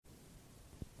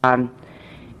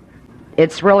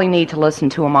It's really neat to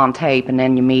listen to him on tape, and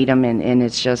then you meet him, and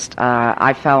it's just,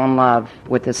 I fell in love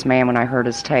with this man when I heard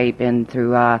his tape, and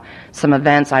through some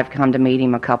events I've come to meet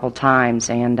him a couple times,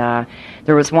 and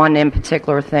there was one in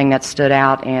particular thing that stood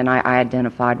out, and I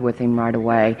identified with him right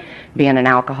away, being an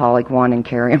alcoholic, one, and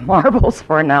carrying marbles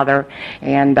for another,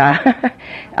 and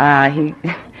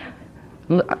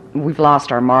we've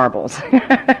lost our marbles.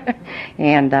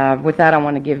 And with that, I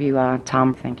want to give you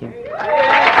Tom. Thank you.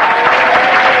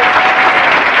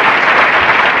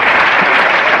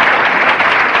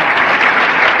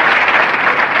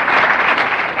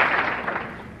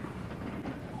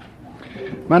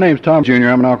 My name's Tom Jr.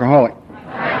 I'm an alcoholic.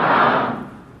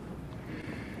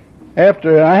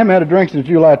 After I haven't had a drink since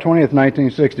July 20th,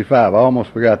 1965. I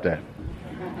almost forgot that.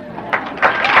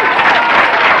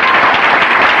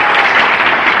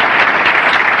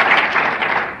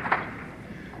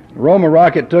 The Roma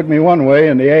rocket took me one way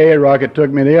and the AA rocket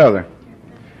took me the other.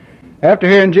 After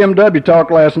hearing Jim W. talk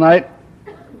last night,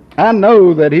 I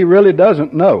know that he really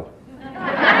doesn't know.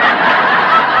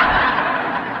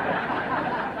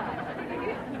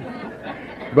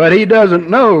 But he doesn't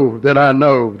know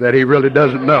that he really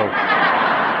doesn't know.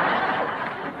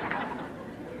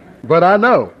 But I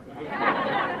know.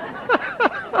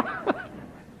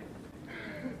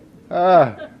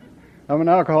 I'm an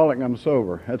alcoholic and I'm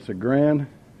sober. That's a grand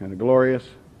and a glorious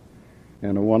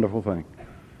and a wonderful thing.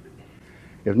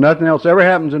 If nothing else ever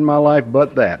happens in my life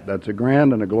but that, that's a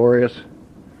grand and a glorious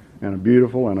and a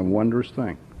beautiful and a wondrous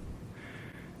thing.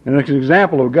 And it's an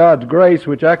example of God's grace,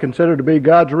 which I consider to be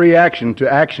God's reaction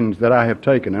to actions that I have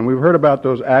taken. And we've heard about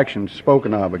those actions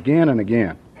spoken of again and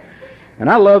again. And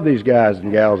I love these guys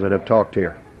and gals that have talked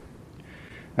here.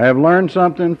 I have learned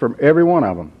something from every one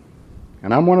of them.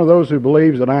 And I'm one of those who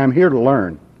believes that I am here to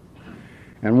learn.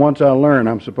 And once I learn,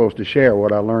 I'm supposed to share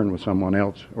what I learned with someone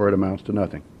else, or it amounts to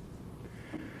nothing.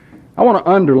 I want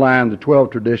to underline the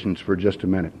 12 traditions for just a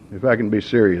minute, if I can be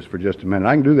serious for just a minute.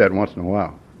 I can do that once in a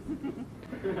while.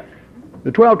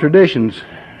 The 12 traditions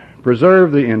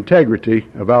preserve the integrity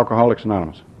of Alcoholics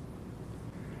Anonymous.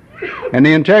 And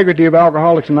the integrity of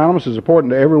Alcoholics Anonymous is important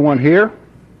to everyone here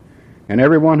and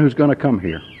everyone who's going to come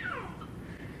here.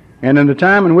 And in the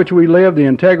time in which we live, the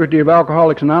integrity of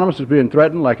Alcoholics Anonymous is being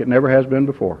threatened like it never has been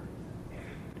before.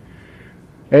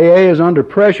 AA is under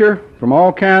pressure from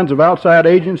all kinds of outside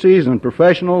agencies and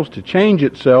professionals to change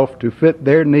itself to fit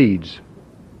their needs.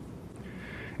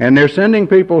 And they're sending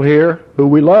people here who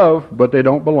we love, but they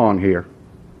don't belong here.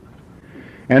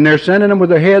 And they're sending them with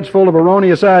their heads full of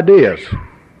erroneous ideas.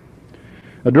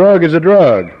 A drug is a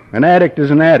drug. An addict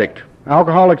is an addict.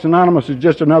 Alcoholics Anonymous is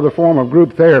just another form of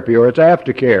group therapy, or it's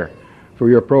aftercare for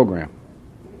your program.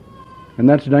 And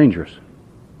that's dangerous.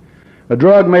 A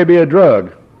drug may be a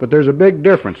drug, but there's a big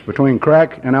difference between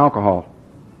crack and alcohol.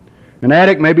 An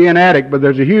addict may be an addict, but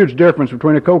there's a huge difference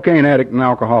between a cocaine addict and an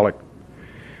alcoholic.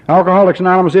 Alcoholics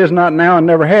Anonymous is not now and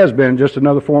never has been just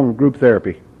another form of group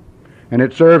therapy. And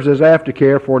it serves as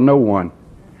aftercare for no one.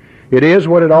 It is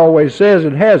what it always says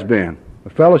it has been, a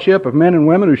fellowship of men and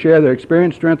women who share their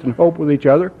experience, strength, and hope with each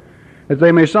other, that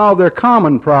they may solve their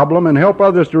common problem and help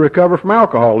others to recover from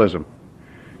alcoholism.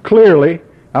 Clearly,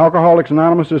 Alcoholics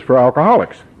Anonymous is for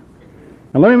alcoholics.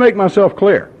 And let me make myself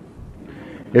clear.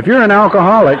 If you're an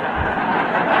alcoholic,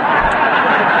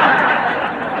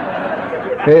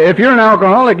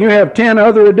 you have 10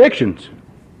 other addictions.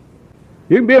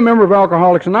 You can be a member of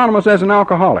Alcoholics Anonymous as an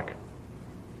alcoholic.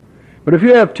 But if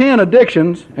you have 10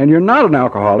 addictions and you're not an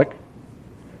alcoholic,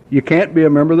 you can't be a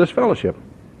member of this fellowship.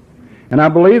 And I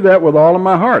believe that with all of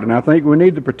my heart, and I think we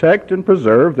need to protect and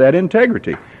preserve that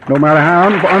integrity, no matter how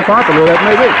unpopular that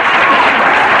may be.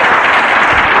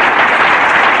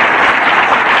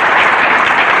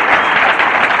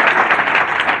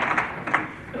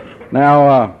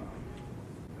 Now,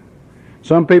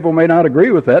 some people may not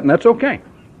agree with that, and that's okay.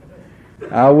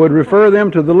 I would refer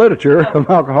them to the literature of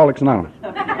Alcoholics Anonymous.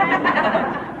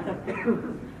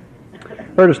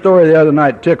 Heard a story the other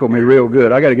night, tickled me real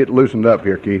good. I got to get loosened up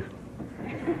here, Keith.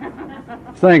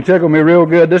 This thing tickled me real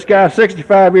good. This guy,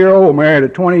 65-year-old, married a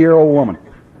 20-year-old woman.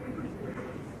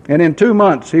 And in 2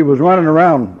 months, he was running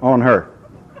around on her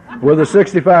with a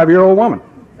 65-year-old woman.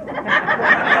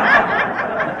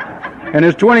 And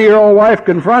his 20-year-old wife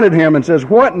confronted him and says,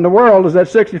 "What in the world does that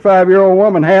 65-year-old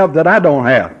woman have that I don't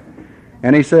have?"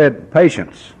 And he said,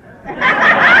 "Patience."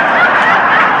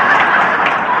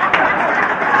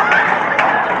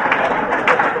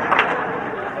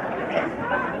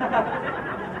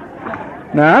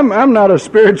 Now, I'm not a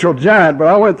spiritual giant, but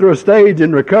I went through a stage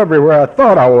in recovery where I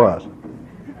thought I was.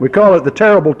 We call it the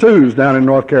terrible twos down in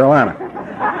North Carolina.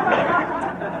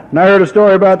 And I heard a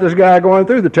story about this guy going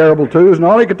through the terrible twos, and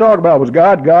all he could talk about was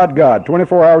God, God, God,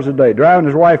 24 hours a day, driving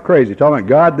his wife crazy, talking about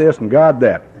God this and God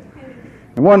that.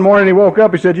 And one morning he woke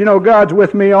up, he said, God's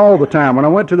with me all the time. When I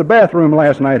went to the bathroom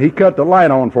last night, he cut the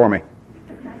light on for me.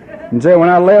 And said when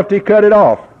I left, he cut it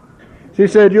off. She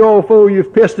said, you old fool,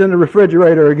 you've pissed in the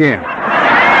refrigerator again.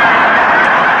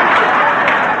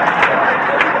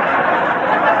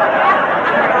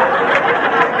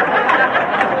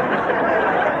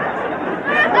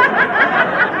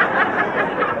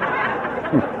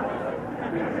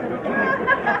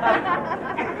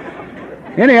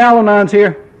 Any Al-Anons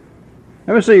here?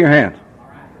 Let me see your hands.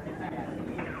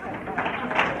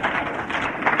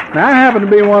 Now, I happen to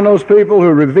be one of those people who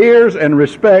reveres and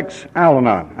respects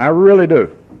Al-Anon. I really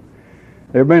do.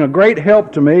 They've been a great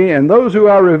help to me, and those who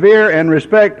I revere and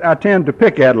respect, I tend to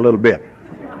pick at a little bit.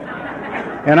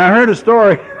 And I heard a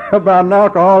story about an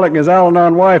alcoholic and his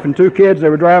Al-Anon wife and 2 kids. They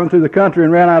were driving through the country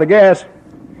and ran out of gas.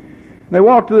 They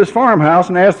walked to this farmhouse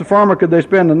and asked the farmer could they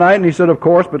spend the night, and he said, of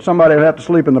course, but somebody would have to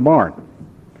sleep in the barn.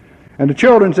 And the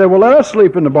children said, well, let us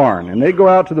sleep in the barn. And they go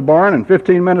out to the barn, and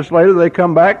 15 minutes later they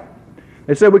come back.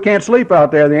 They said, we can't sleep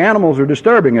out there. The animals are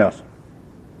disturbing us.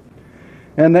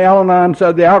 And the Al-Anon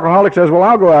said, the alcoholic says, well,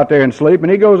 I'll go out there and sleep.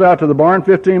 And he goes out to the barn.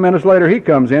 15 minutes later he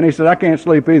comes in. He said, I can't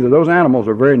sleep either. Those animals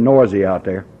are very noisy out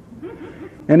there.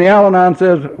 And the Al-Anon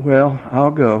says, well,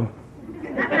 I'll go.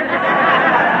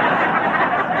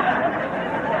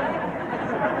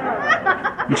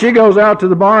 And she goes out to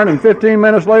the barn, and 15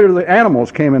 minutes later the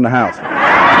animals came in the house.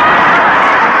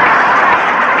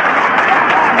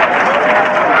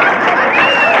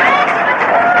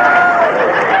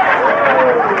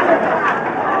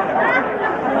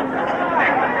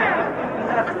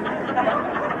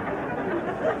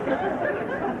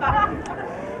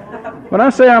 When I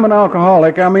say I'm an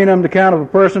alcoholic, I mean I'm the kind of a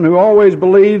person who always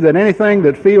believes that anything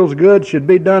that feels good should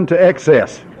be done to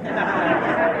excess.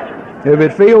 If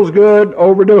it feels good,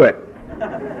 overdo it.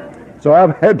 So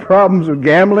I've had problems with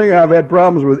gambling, I've had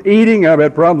problems with eating, I've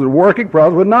had problems with working,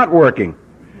 problems with not working.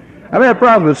 I've had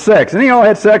problems with sex. Any of y'all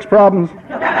had sex problems?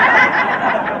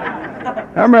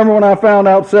 I remember when I found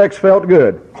out sex felt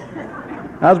good.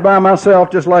 I was by myself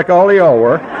just like all of y'all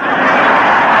were.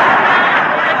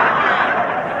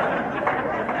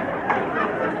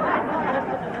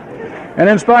 And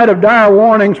in spite of dire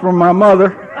warnings from my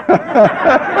mother,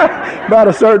 about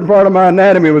a certain part of my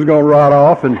anatomy was going to rot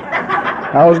off, and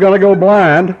I was going to go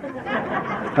blind.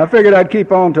 I figured I'd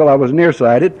keep on till I was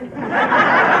nearsighted.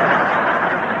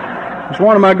 It's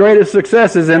one of my greatest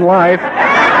successes in life.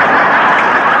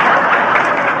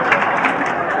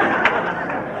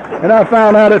 And I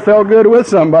found out it felt good with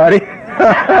somebody,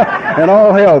 and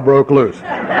all hell broke loose.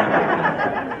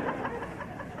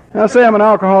 When I say I'm an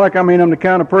alcoholic, I mean I'm the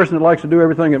kind of person that likes to do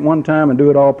everything at one time and do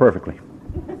it all perfectly.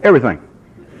 Everything.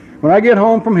 When I get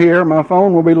home from here, my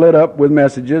phone will be lit up with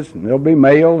messages, and there'll be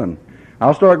mail, and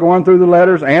I'll start going through the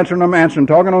letters, answering them,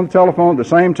 talking on the telephone at the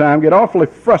same time, get awfully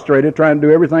frustrated trying to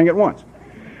do everything at once.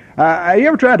 You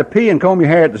ever tried to pee and comb your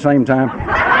hair at the same time?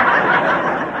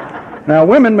 Now,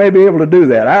 women may be able to do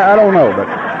that. I don't know, but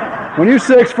when you're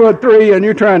 6'3" and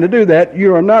you're trying to do that,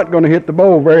 you are not going to hit the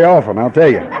bowl very often, I'll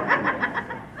tell you.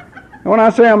 When I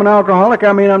say I'm an alcoholic,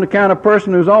 I mean I'm the kind of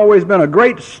person who's always been a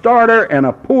great starter and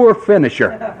a poor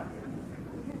finisher.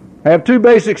 I have 2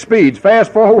 basic speeds,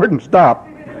 fast forward and stop.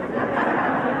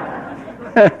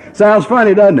 Sounds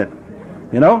funny, doesn't it?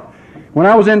 When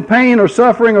I was in pain or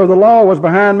suffering or the law was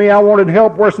behind me, I wanted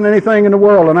help worse than anything in the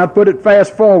world, and I'd put it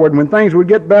fast forward. When things would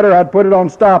get better, I'd put it on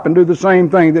stop and do the same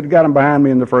thing that got them behind me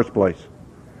in the first place.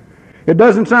 It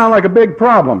doesn't sound like a big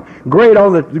problem. Great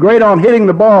on hitting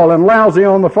the ball and lousy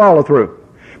on the follow-through.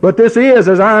 But this is,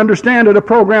 as I understand it, a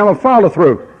program of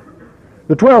follow-through.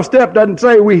 The 12-step doesn't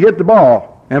say we hit the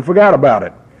ball and forgot about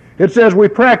it. It says we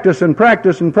practice and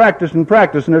practice and practice and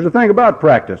practice, and there's a thing about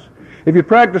practice. If you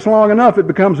practice long enough, it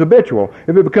becomes habitual.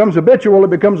 If it becomes habitual, it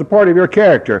becomes a part of your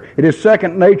character. It is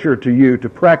second nature to you to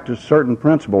practice certain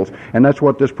principles, and that's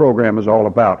what this program is all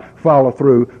about. Follow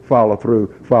through, follow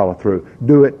through, follow through.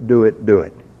 Do it, do it, do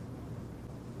it.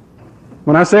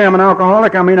 When I say I'm an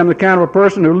alcoholic, I mean I'm the kind of a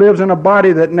person who lives in a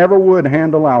body that never would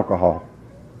handle alcohol.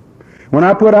 When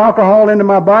I put alcohol into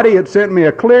my body, it sent me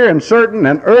a clear and certain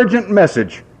and urgent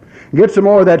message. Get some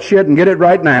more of that shit and get it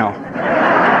right now.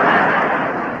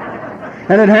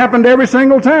 And it happened every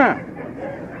single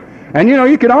time. And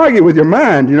you can argue with your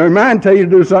mind. Your mind tell you to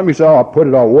do something, you say, oh, I'll put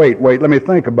it all, wait, let me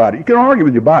think about it. You can argue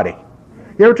with your body.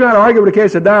 You ever try to argue with a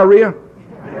case of diarrhea?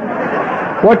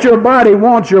 What your body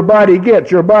wants, your body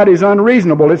gets. Your body's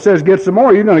unreasonable. It says get some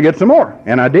more, you're going to get some more.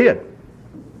 And I did.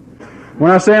 When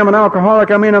I say I'm an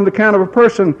alcoholic, I mean I'm the kind of a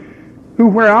person who,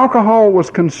 where alcohol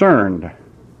was concerned,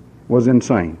 was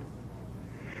insane.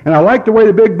 And I like the way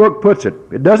the big book puts it.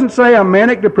 It doesn't say I'm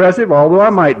manic depressive, although I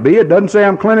might be. It doesn't say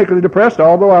I'm clinically depressed,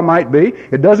 although I might be.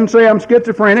 It doesn't say I'm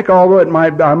schizophrenic, although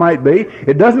I might be.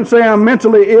 It doesn't say I'm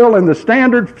mentally ill in the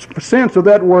standard sense of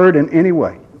that word in any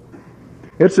way.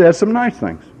 It says some nice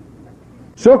things.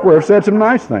 Silkworth said some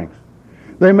nice things.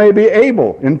 They may be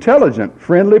able, intelligent,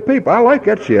 friendly people. I like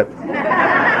that shit.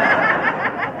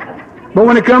 But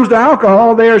when it comes to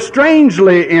alcohol, they are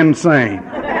strangely insane.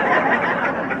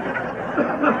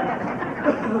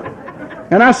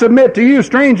 And I submit to you,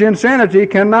 strange insanity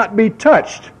cannot be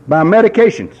touched by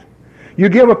medications. You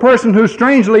give a person who's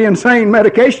strangely insane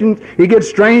medications, he gets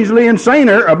strangely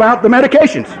insaner about the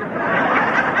medications.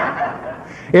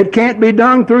 It can't be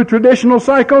done through traditional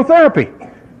psychotherapy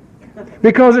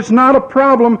because it's not a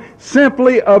problem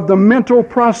simply of the mental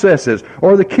processes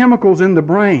or the chemicals in the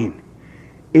brain.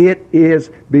 It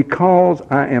is because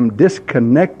I am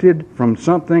disconnected from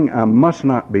something I must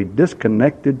not be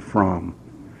disconnected from.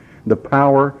 The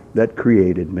power that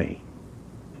created me.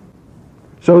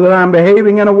 So that I'm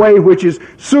behaving in a way which is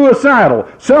suicidal,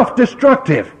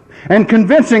 self-destructive, and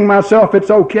convincing myself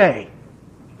it's okay.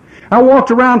 I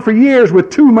walked around for years with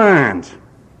two minds.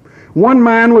 One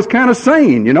mind was kind of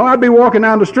sane. You know, I'd be walking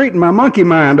down the street and my monkey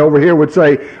mind over here would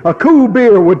say, a cool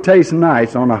beer would taste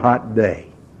nice on a hot day.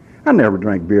 I never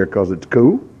drank beer because it's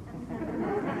cool.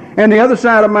 And the other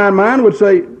side of my mind would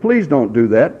say, please don't do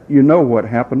that. You know what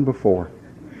happened before.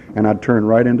 And I'd turn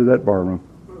right into that bar room.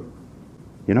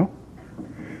 You know?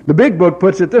 The big book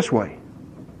puts it this way.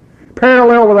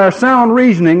 Parallel with our sound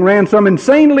reasoning ran some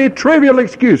insanely trivial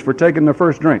excuse for taking the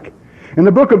first drink. In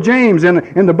the book of James,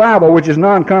 in the Bible, which is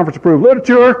non-conference approved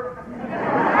literature,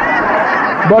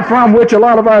 but from which a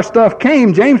lot of our stuff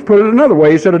came, James put it another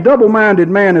way. He said, a double-minded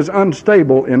man is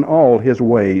unstable in all his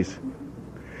ways.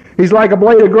 He's like a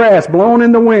blade of grass blown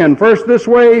in the wind, first this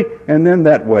way and then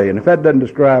that way. And if that doesn't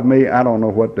describe me, I don't know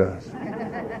what does.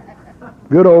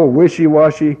 Good old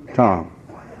wishy-washy Tom.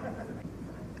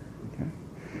 Okay.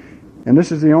 And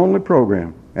this is the only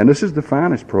program, and this is the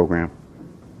finest program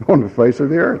on the face of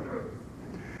the earth,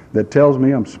 that tells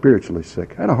me I'm spiritually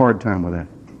sick. I had a hard time with that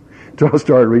until I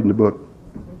started reading the book.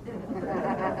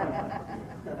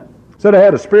 Said I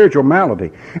had a spiritual malady.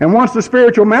 And once the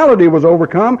spiritual malady was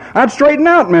overcome, I'd straighten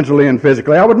out mentally and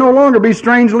physically. I would no longer be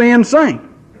strangely insane.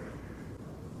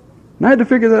 And I had to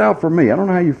figure that out for me. I don't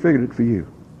know how you figured it for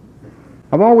you.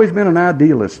 I've always been an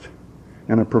idealist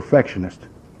and a perfectionist.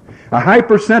 A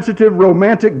hypersensitive,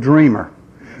 romantic dreamer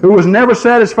who was never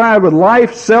satisfied with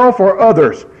life, self, or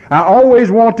others. I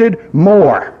always wanted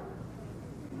more.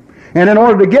 And in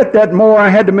order to get that more, I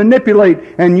had to manipulate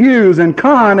and use and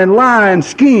con and lie and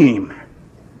scheme.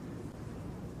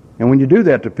 And when you do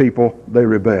that to people, they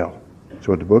rebel. That's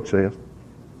what the book says.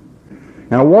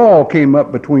 Now, a wall came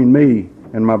up between me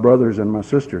and my brothers and my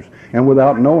sisters. And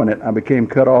without knowing it, I became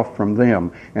cut off from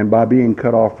them. And by being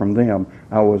cut off from them,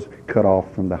 I was cut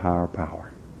off from the higher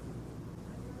power.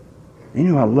 You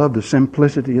know, I love the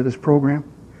simplicity of this program.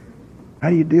 How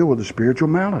do you deal with a spiritual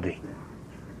malady?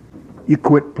 You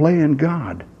quit playing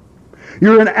God.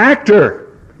 You're an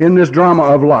actor in this drama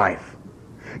of life.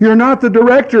 You're not the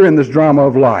director in this drama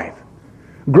of life.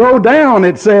 Grow down,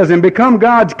 it says, and become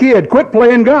God's kid. Quit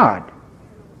playing God.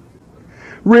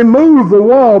 Remove the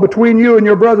wall between you and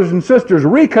your brothers and sisters.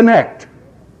 Reconnect.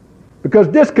 Because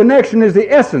disconnection is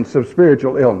the essence of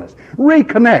spiritual illness.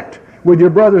 Reconnect with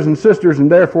your brothers and sisters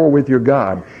and therefore with your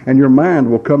God. And your mind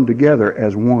will come together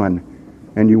as one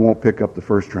and you won't pick up the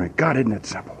first drink. God, isn't that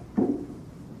simple?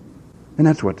 And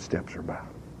that's what the steps are about.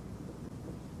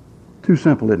 Too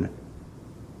simple, isn't it?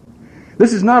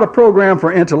 This is not a program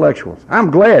for intellectuals.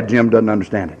 I'm glad Jim doesn't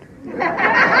understand it.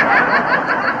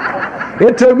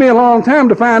 It took me a long time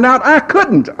to find out I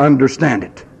couldn't understand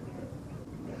it.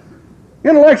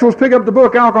 Intellectuals pick up the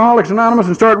book Alcoholics Anonymous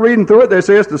and start reading through it. They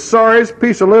say it's the sorriest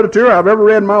piece of literature I've ever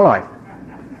read in my life.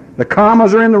 The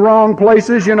commas are in the wrong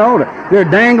places, you know. They're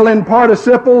dangling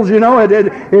participles, you know.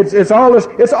 It's all this.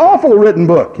 It's awful written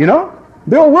book, you know.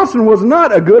 Bill Wilson was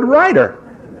not a good writer.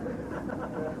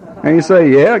 And you say,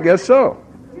 yeah, I guess so.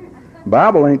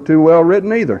 Bible ain't too well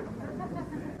written either,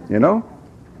 you know.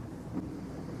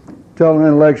 Tell an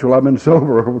intellectual, I've been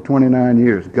sober over 29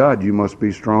 years. God, you must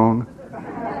be strong.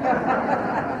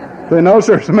 Say, no,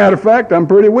 sir, as a matter of fact, I'm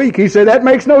pretty weak. He said, that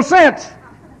makes no sense.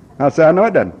 I said, I know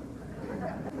it doesn't.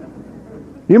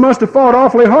 You must have fought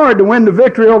awfully hard to win the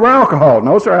victory over alcohol.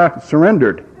 No, sir, I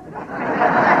surrendered.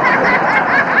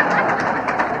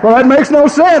 Well, that makes no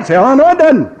sense. Hell, I know it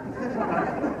doesn't.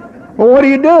 Well, what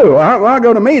do? I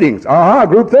go to meetings.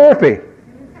 Group therapy.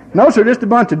 No, sir, just a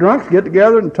bunch of drunks get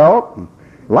together and talk and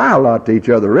lie a lot to each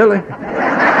other, really.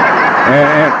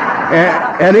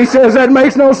 And he says, that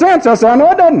makes no sense. I said, I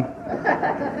know it doesn't.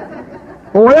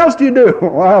 Well, what else do you do?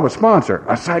 Well, I have a sponsor,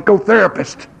 a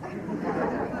psychotherapist.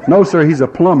 No, sir, he's a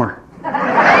plumber.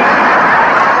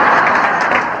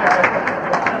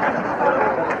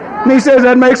 And he says,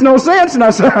 that makes no sense. And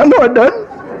I said, I know it doesn't.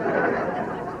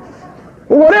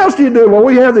 Well, what else do you do? Well,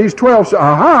 we have these 12.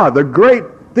 The great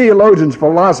theologians,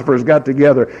 philosophers got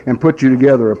together and put you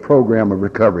together a program of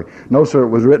recovery. No, sir, it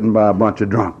was written by a bunch of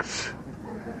drunks.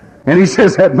 And he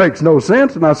says, that makes no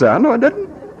sense. And I said, I know it didn't.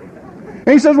 And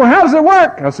he says, well, how does it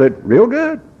work? I said, real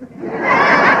good.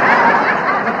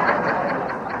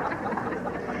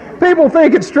 People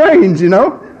think it's strange,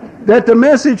 that the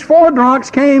message for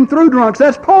drunks came through drunks.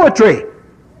 That's poetry.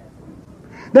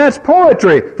 That's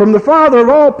poetry from the father of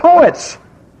all poets.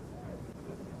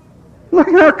 Look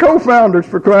at our co-founders,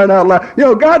 for crying out loud.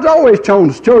 God's always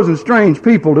chosen strange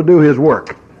people to do his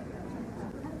work.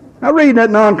 I read that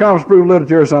non-conference proof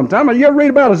literature sometime. You ever read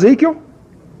about Ezekiel?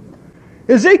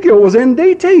 Ezekiel was in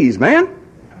DTs, man.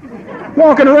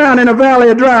 Walking around in a valley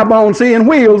of dry bones, seeing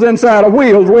wheels inside of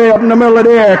wheels way up in the middle of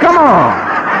the air. Come on.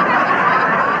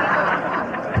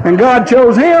 And God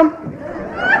chose him.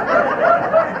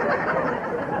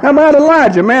 How about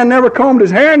Elijah? Man never combed his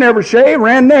hair, never shaved,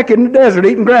 ran naked in the desert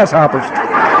eating grasshoppers.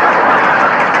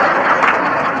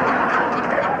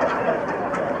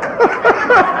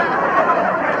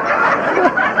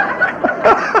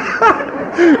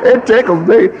 It tickles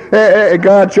me.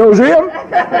 God chose him.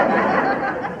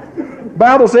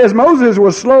 Bible says Moses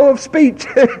was slow of speech.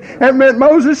 That meant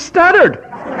Moses stuttered.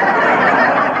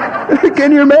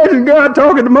 Can you imagine God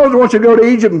talking to Moses? I want you to go to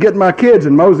Egypt and get my kids.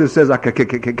 And Moses says, I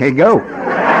can't go.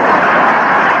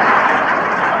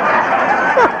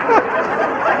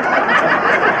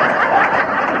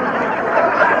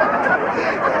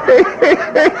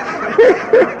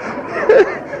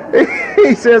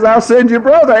 He says, I'll send your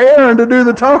brother Aaron to do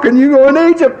the talking. You go in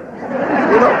Egypt.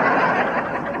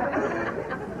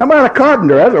 How about a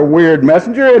carpenter? That's a weird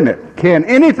messenger, isn't it? Can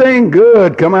anything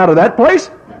good come out of that place?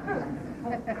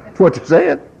 That's what you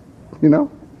said, And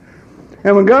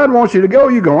when God wants you to go,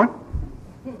 you're going.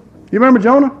 You remember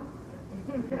Jonah?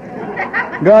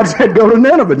 God said, go to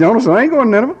Nineveh. Jonah said, I ain't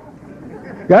going to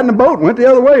Nineveh. Got in the boat and went the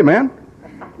other way, man.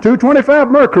 225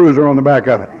 Mercruiser on the back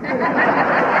of it.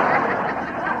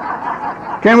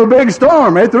 Came a big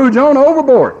storm. They threw Jonah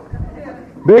overboard.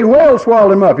 Big whale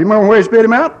swallowed him up. You remember where he spit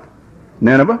him out?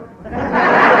 Nineveh.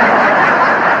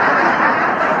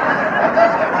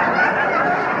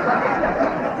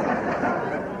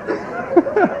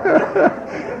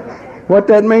 What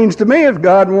that means to me, if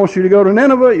God wants you to go to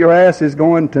Nineveh, your ass is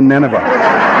going to Nineveh.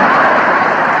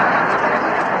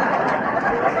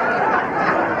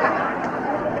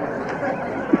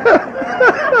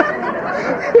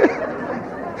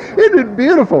 Isn't it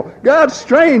beautiful? God's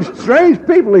strange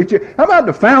people each year. How about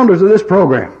the founders of this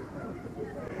program?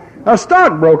 A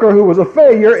stockbroker who was a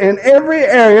failure in every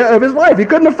area of his life. He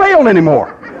couldn't have failed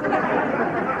anymore.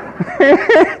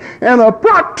 And a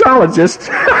proctologist.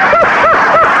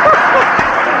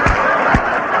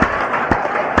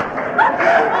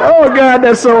 Oh, God,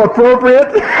 that's so appropriate.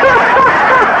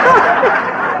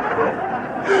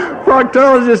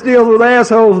 Proctologist deals with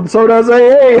assholes, and so does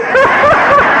AA.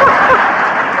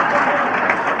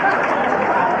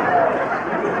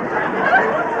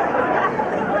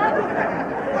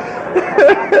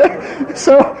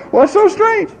 So, what's so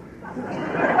strange?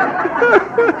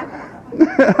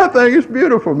 I think it's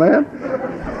beautiful, man.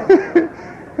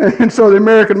 And so the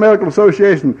American Medical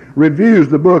Association reviews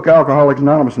the book Alcoholics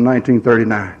Anonymous in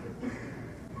 1939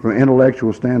 from an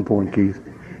intellectual standpoint, Keith,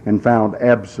 and found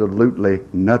absolutely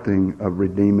nothing of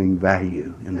redeeming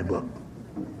value in the book.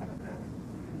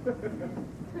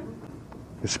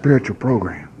 The spiritual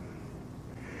program.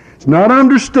 It's not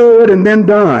understood and then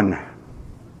done.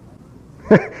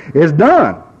 It's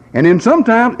done. And then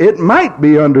sometimes it might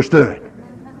be understood.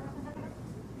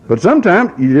 But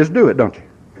sometimes you just do it, don't you?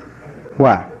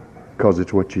 Why? Because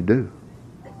it's what you do.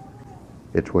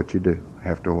 It's what you do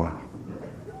after a while.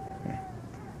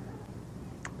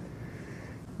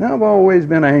 Now, I've always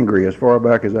been angry as far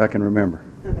back as I can remember.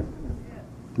 I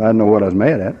didn't know what I was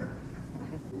mad at.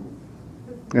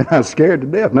 And I was scared to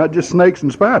death, not just snakes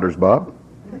and spiders, Bob.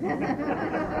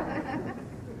 I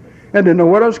didn't know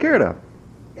what I was scared of.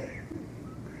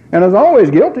 And I was always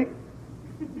guilty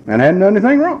and hadn't done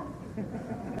anything wrong.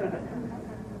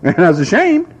 And I was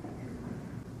ashamed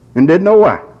and didn't know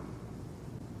why.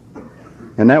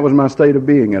 And that was my state of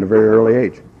being at a very early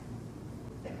age.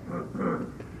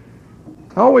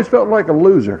 I always felt like a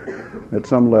loser at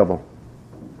some level.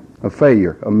 a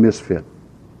failure, a misfit,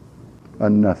 a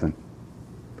nothing.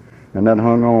 And that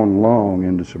hung on long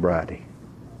into sobriety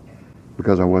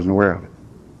because I wasn't aware of it.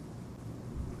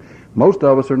 Most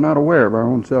of us are not aware of our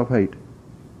own self-hate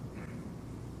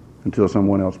until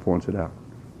someone else points it out.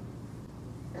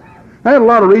 I had a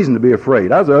lot of reason to be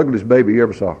afraid. I was the ugliest baby you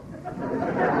ever saw.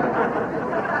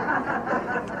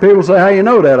 People say, how you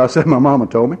know that? I said, my mama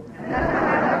told me.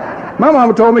 My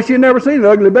mama told me she'd never seen an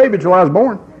ugly baby till I was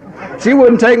born. She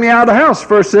wouldn't take me out of the house the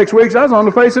first 6 weeks I was on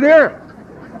the face of the earth.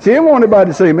 She didn't want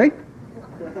anybody to see me.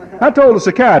 I told a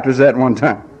psychiatrist that one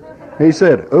time. He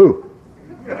said, ooh.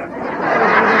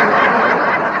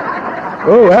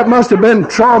 Oh, that must have been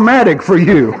traumatic for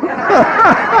you.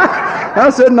 I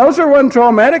said, no, sir, it wasn't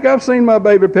traumatic. I've seen my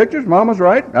baby pictures. Mama's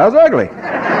right. I was ugly.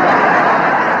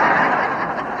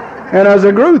 And as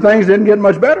I grew, things didn't get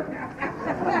much better.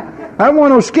 I'm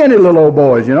one of those skinny little old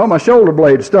boys, you know. My shoulder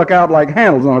blades stuck out like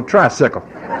handles on a tricycle.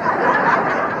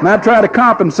 And I'd try to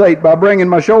compensate by bringing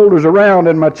my shoulders around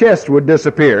and my chest would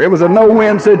disappear. It was a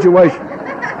no-win situation.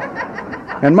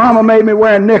 And Mama made me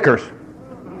wear knickers.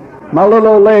 My little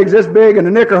old legs this big and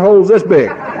the knicker holes this big.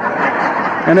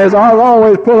 And as I was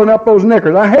always pulling up those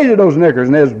knickers, I hated those knickers.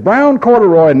 And there's brown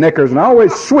corduroy knickers, and I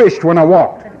always swished when I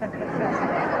walked.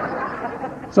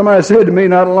 Somebody said to me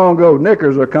not long ago,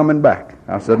 knickers are coming back.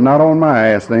 I said, not on my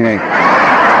ass, they ain't.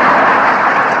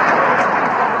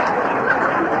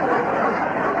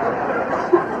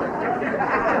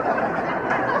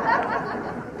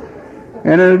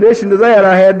 And in addition to that,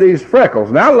 I had these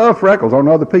freckles. Now, I love freckles on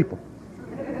other people.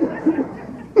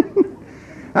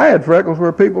 I had freckles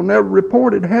where people never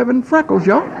reported having freckles,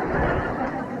 y'all.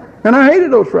 And I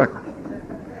hated those freckles.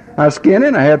 I was skinny,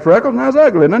 and I had freckles, and I was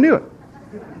ugly, and I knew it.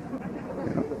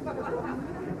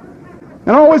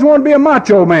 And I always wanted to be a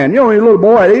macho man. You know, a little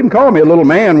boy, they even called me a little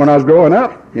man when I was growing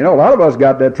up. You know, a lot of us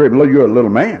got that treatment. Look, you're a little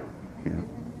man. You know?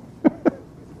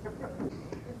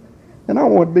 And I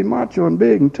wanted to be macho and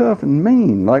big and tough and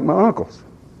mean like my uncles.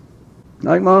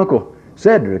 Like my Uncle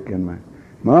Cedric and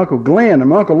my Uncle Glenn and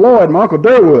my Uncle Lloyd and my Uncle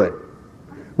Durwood.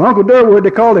 My Uncle Durwood,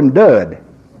 they called him Dud.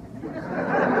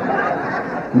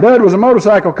 Dud was a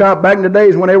motorcycle cop back in the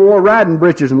days when they wore riding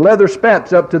breeches and leather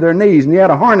spats up to their knees, and he had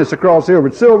a harness across here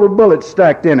with silver bullets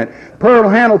stacked in it. Pearl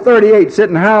handle 38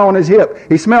 sitting high on his hip.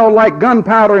 He smelled like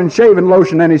gunpowder and shaving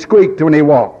lotion, and he squeaked when he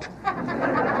walked.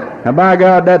 Now, by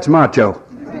God, that's macho.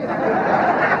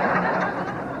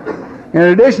 In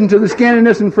addition to the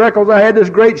skinniness and freckles, I had this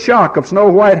great shock of snow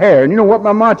white hair. And you know what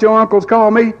my macho uncles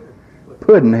call me?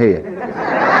 Puddinhead.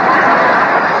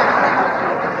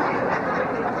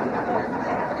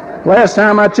 Last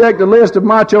time I checked the list of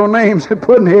macho names,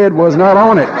 Puddinhead was not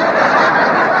on it.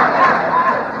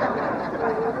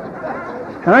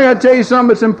 And I got to tell you something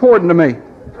that's important to me.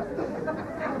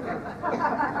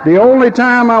 The only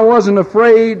time I wasn't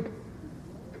afraid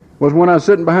was when I was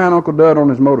sitting behind Uncle Dud on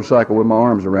his motorcycle with my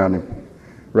arms around him,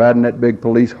 riding that big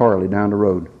police Harley down the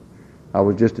road. I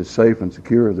was just as safe and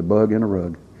secure as a bug in a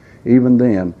rug. Even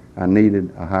then, I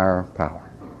needed a higher power.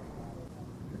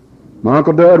 My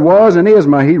Uncle Dud was and is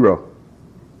my hero.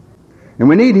 And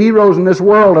we need heroes in this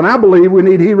world, and I believe we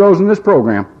need heroes in this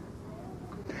program.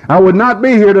 I would not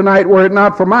be here tonight were it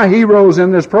not for my heroes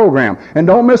in this program. And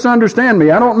don't misunderstand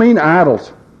me. I don't mean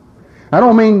idols. I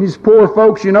don't mean these poor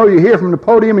folks, you know, you hear from the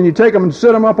podium and you take them and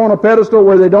sit them up on a pedestal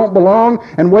where they don't belong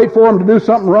and wait for them to do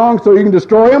something wrong so you can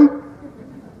destroy them.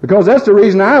 Because that's the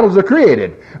reason idols are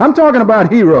created. I'm talking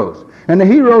about heroes. And the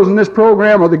heroes in this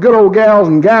program are the good old gals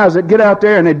and guys that get out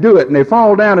there and they do it and they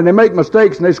fall down and they make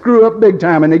mistakes and they screw up big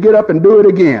time and they get up and do it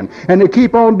again. And they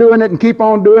keep on doing it and keep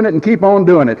on doing it and keep on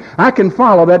doing it. I can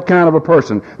follow that kind of a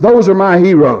person. Those are my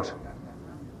heroes.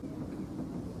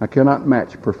 I cannot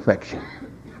match perfection,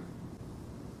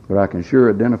 but I can sure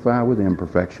identify with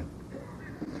imperfection.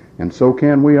 And so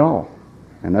can we all.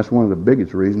 And that's one of the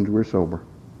biggest reasons we're sober.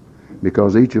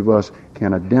 Because each of us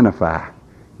can identify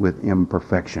with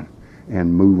imperfection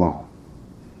and move on.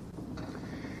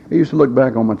 I used to look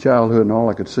back on my childhood and all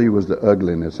I could see was the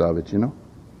ugliness of it, you know.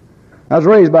 I was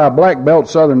raised by a black belt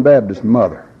Southern Baptist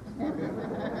mother.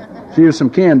 She was some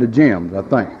kin to Jim's, I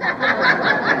think.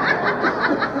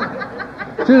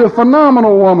 She's a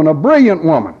phenomenal woman, a brilliant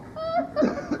woman.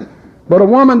 But a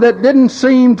woman that didn't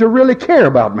seem to really care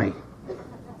about me.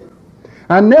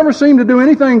 I never seemed to do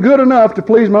anything good enough to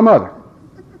please my mother.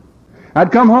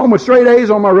 I'd come home with straight A's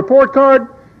on my report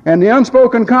card, and the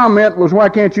unspoken comment was, why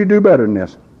can't you do better than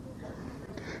this?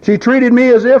 She treated me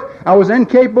as if I was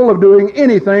incapable of doing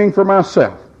anything for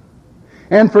myself.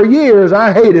 And for years,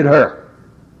 I hated her.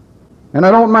 And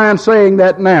I don't mind saying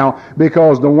that now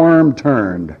because the worm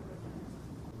turned.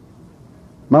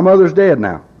 My mother's dead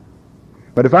now.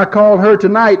 But if I called her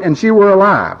tonight and she were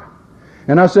alive,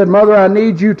 and I said, Mother, I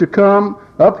need you to come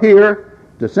up here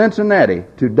to Cincinnati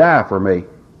to die for me,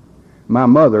 my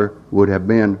mother would have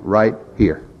been right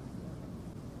here.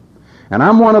 And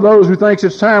I'm one of those who thinks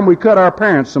it's time we cut our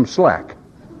parents some slack.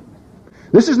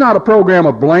 This is not a program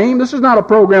of blame. This is not a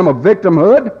program of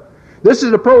victimhood. This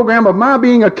is a program of my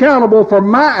being accountable for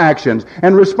my actions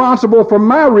and responsible for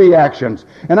my reactions.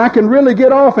 And I can really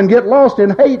get off and get lost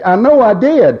in hate. I know I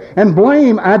did. And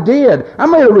blame, I did. I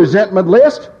made a resentment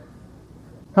list.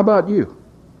 How about you?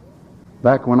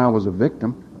 Back when I was a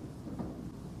victim.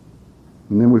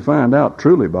 And then we find out,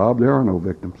 truly, Bob, there are no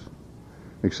victims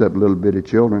except little bitty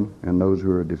children and those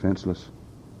who are defenseless.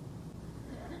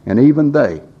 And even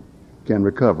they can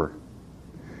recover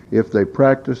if they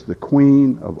practice the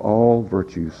queen of all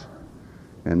virtues,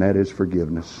 and that is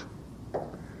forgiveness.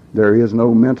 There is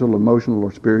no mental, emotional,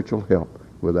 or spiritual help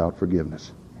without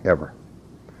forgiveness, ever.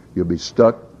 You'll be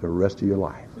stuck the rest of your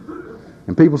life.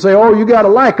 And people say, oh, you got to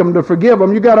like them to forgive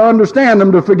them. You got to understand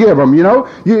them to forgive them, you know.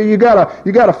 You got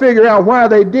to figure out why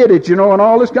they did it, you know, and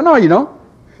all this. No, you don't.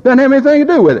 Doesn't have anything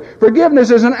to do with it. Forgiveness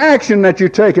is an action that you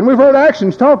take, and we've heard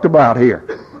actions talked about here.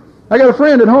 I got a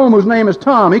friend at home whose name is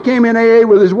Tom. He came in AA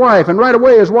with his wife, and right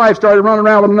away his wife started running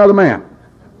around with another man.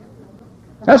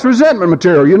 That's resentment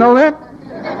material, you know that?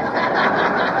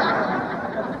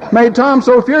 Made Tom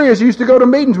so furious he used to go to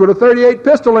meetings with a .38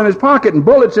 pistol in his pocket and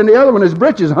bullets in the other one, his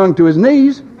britches hung to his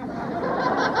knees.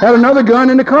 Had another gun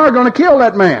in the car going to kill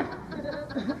that man.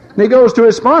 And he goes to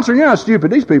his sponsor, you know how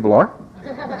stupid these people are.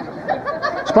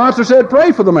 Sponsor said,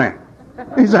 pray for the man.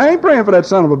 He said, I ain't praying for that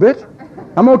son of a bitch.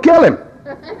 I'm going to kill him.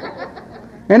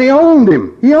 And he owned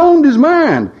him. He owned his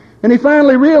mind. And he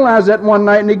finally realized that one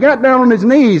night, and he got down on his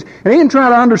knees, and he didn't try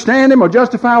to understand him or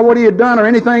justify what he had done or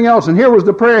anything else. And here was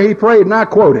the prayer he prayed, and I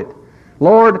quote it.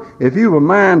 Lord, if you've a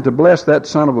mind to bless that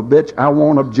son of a bitch, I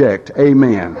won't object.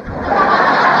 Amen.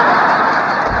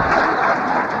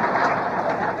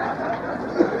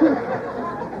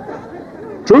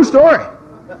 True story.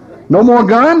 No more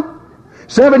gun.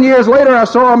 7 years later, I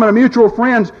saw him at a mutual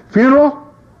friend's funeral,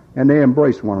 and they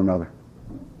embraced one another.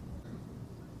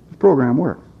 This program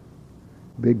worked.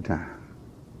 Big time.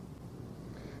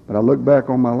 But I look back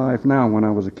on my life now when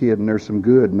I was a kid, and there's some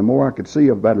good. And the more I could see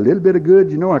about a little bit of good,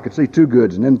 you know, I could see 2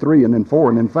 goods, and then 3, and then 4,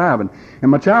 and then 5. And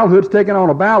my childhood's taken on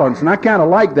a balance, and I kind of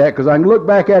like that because I can look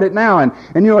back at it now and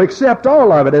you know, accept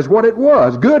all of it as what it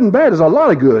was. Good and bad. There's a lot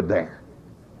of good there.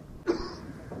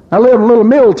 I lived in a little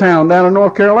mill town down in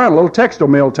North Carolina, a little textile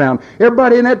mill town.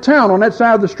 Everybody in that town on that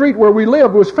side of the street where we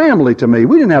lived was family to me.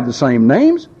 We didn't have the same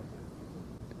names.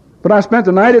 But I spent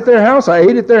the night at their house. I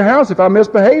ate at their house. If I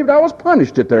misbehaved, I was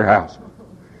punished at their house.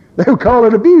 They would call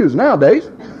it abuse nowadays.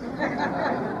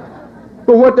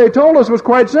 But what they told us was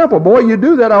quite simple. Boy, you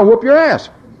do that, I'll whoop your ass.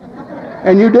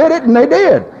 And you did it, and they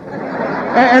did.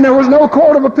 And there was no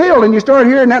court of appeal. And you start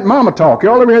hearing that mama talk.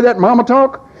 Y'all ever hear that mama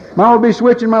talk? Mama would be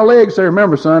switching my legs. Say,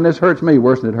 remember, son, this hurts me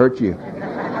worse than it hurts you.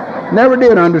 Never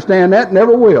did understand that.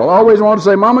 Never will. Always wanted to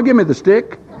say, Mama, give me the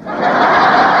stick.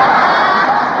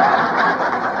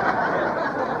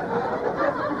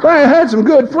 But I had some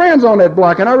good friends on that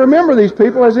block, and I remember these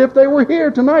people as if they were here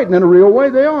tonight, and in a real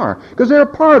way they are. Because they're a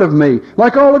part of me,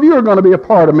 like all of you are going to be a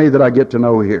part of me that I get to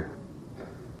know here.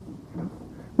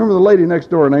 Remember the lady next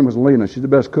door, her name was Lena. She's the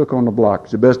best cook on the block.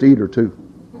 She's the best eater, too.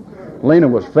 Lena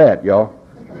was fat, y'all.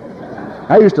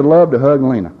 I used to love to hug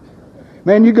Lena.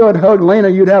 Man, you go and hug Lena,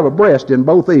 you'd have a breast in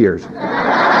both ears.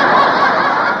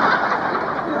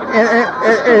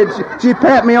 And she'd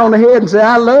pat me on the head and say,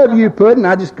 I love you, Puddin'.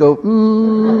 I just go,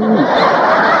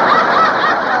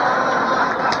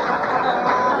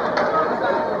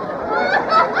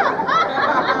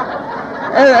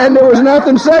 and there was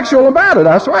nothing sexual about it,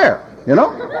 I swear. You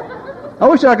know? I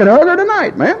wish I could hug her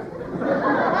tonight, man.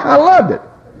 I loved it.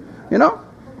 You know?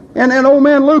 And old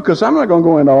man Lucas, I'm not going to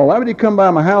go into all that, but he'd come by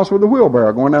my house with a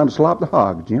wheelbarrow going down to slop the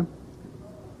hogs, Jim.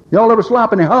 Y'all ever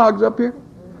slop any hogs up here?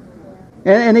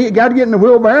 And he got to get in the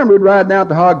wheelbarrow, and we'd ride down to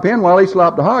the hog pen. While he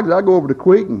slopped the hogs, I'd go over to the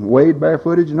creek and wade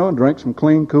barefooted, you know, and drink some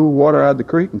clean, cool water out of the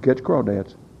creek and catch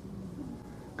crawdads.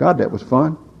 God, that was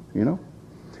fun, you know.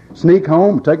 Sneak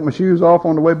home, take my shoes off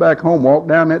on the way back home, walk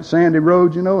down that sandy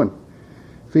road, you know, and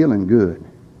feeling good.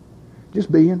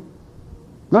 Just being.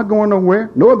 Not going nowhere.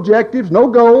 No objectives, no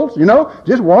goals, you know.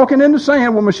 Just walking in the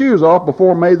sand with my shoes off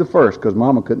before May the 1st because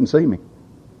Mama couldn't see me.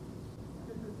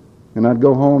 And I'd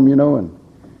go home, you know, and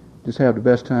just have the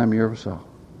best time you ever saw.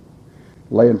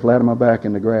 Laying flat on my back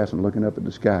in the grass and looking up at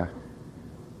the sky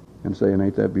and saying,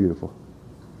 ain't that beautiful?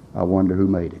 I wonder who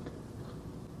made it.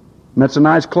 And that's a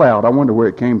nice cloud. I wonder where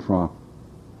it came from.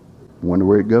 I wonder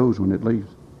where it goes when it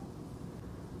leaves.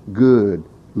 good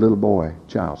little boy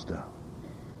child stuff.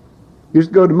 Used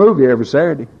to go to the movie every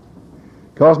Saturday.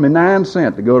 Cost me 9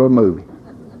 cents to go to a movie.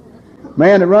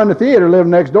 Man that run the theater lived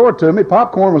next door to me.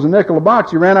 Popcorn was a nickel a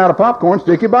box. You ran out of popcorn,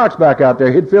 stick your box back out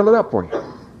there. He'd fill it up for you.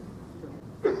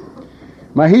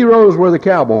 My heroes were the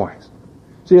cowboys.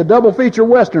 See, a double feature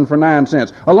Western for 9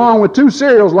 cents, along with 2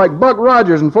 serials like Buck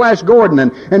Rogers and Flash Gordon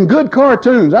and good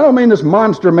cartoons. I don't mean this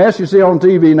monster mess you see on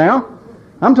TV now.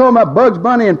 I'm talking about Bugs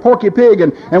Bunny and Porky Pig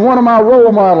and one of my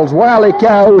role models, Wile E.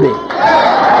 Coyote.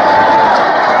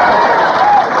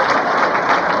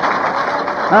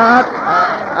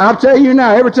 I'll tell you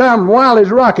now, every time Wiley's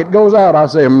rocket goes out, I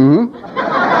say,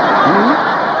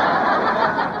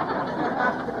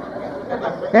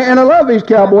 And I love these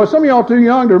cowboys. Some of y'all too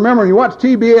young to remember when you watch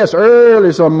TBS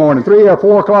early some morning, 3 or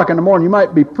 4 o'clock in the morning, you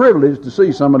might be privileged to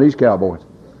see some of these cowboys.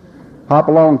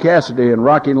 Hopalong Cassidy and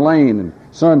Rocky Lane and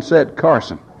Sunset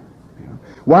Carson.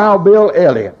 Wild Bill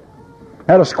Elliott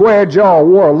had a square jaw,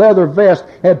 wore a leather vest,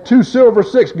 had 2 silver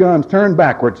 6 guns turned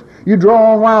backwards. You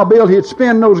draw on Wild Bill, he'd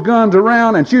spin those guns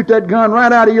around and shoot that gun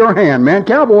right out of your hand, man.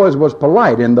 Cowboys was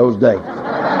polite in those days.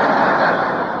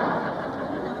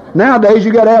 Nowadays,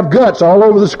 you got to have guts all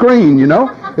over the screen, you know.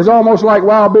 It's almost like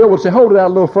Wild Bill would say, hold it out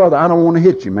a little further. I don't want to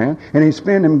hit you, man. And he'd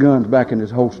spin them guns back in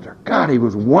his holster. God, he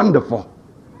was wonderful.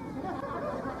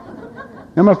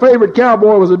 And my favorite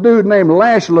cowboy was a dude named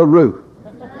Lash LaRue.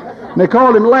 And they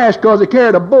called him Lash because he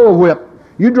carried a bullwhip.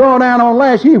 You draw down on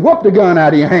Lash, he whooped the gun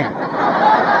out of your hand.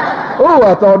 Oh,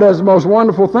 I thought that was the most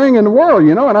wonderful thing in the world,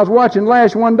 you know. And I was watching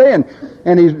Lash one day,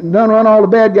 and he's done run all the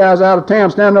bad guys out of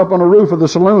town, standing up on the roof of the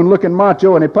saloon looking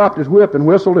macho, and he popped his whip and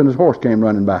whistled, and his horse came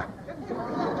running by.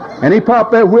 And he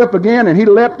popped that whip again, and he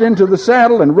leapt into the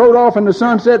saddle and rode off in the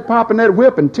sunset, popping that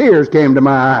whip, and tears came to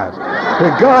my eyes.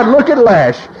 But God, look at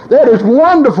Lash. That is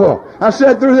wonderful. I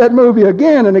sat through that movie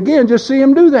again and again, just see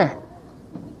him do that.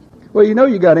 Well, you know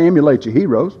you got to emulate your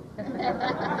heroes.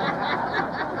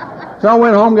 So I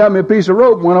went home, got me a piece of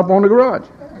rope, and went up on the garage.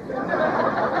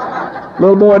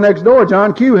 Little boy next door,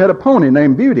 John Q, had a pony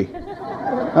named Beauty.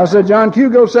 I said, John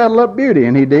Q, go saddle up Beauty,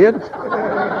 and he did.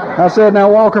 I said, now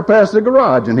walk her past the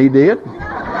garage, and he did.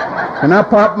 And I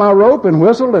popped my rope and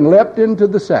whistled and leapt into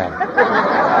the saddle.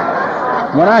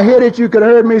 When I hit it, you could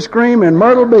have heard me scream in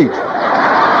Myrtle Beach.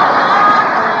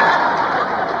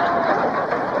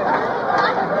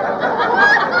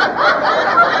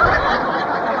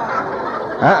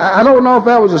 I don't know if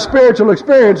that was a spiritual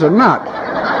experience or not,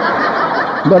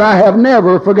 but I have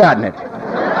never forgotten it.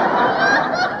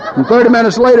 And 30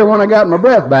 minutes later, when I got my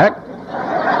breath back,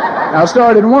 I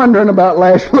started wondering about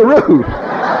Lash LaRue.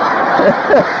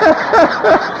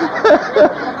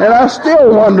 And I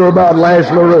still wonder about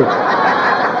Lash LaRue.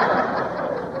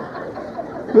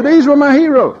 But these were my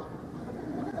heroes.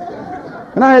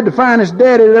 And I had the finest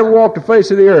daddy that ever walked the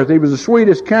face of the earth. He was the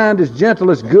sweetest, kindest,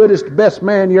 gentlest, goodest, best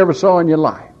man you ever saw in your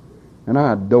life. And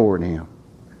I adored him.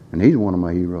 And he's one of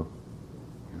my heroes.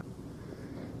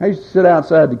 I used to sit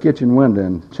outside the kitchen window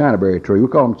in Chinaberry tree. We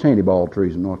call them Cheney ball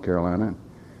trees in North Carolina.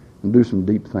 And do some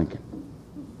deep thinking.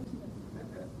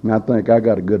 And I think I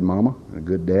got a good mama and a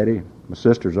good daddy. My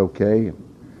sister's okay. And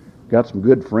got some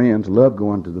good friends. Love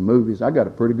going to the movies. I got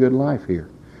a pretty good life here.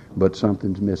 But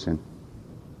something's missing.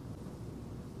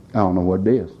 I don't know what it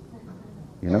is,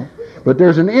 you know. But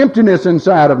there's an emptiness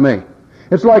inside of me.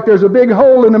 It's like there's a big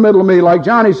hole in the middle of me, like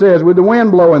Johnny says, with the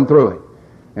wind blowing through it.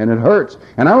 And it hurts.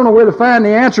 And I don't know where to find the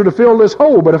answer to fill this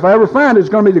hole, but if I ever find it, it's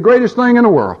going to be the greatest thing in the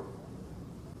world.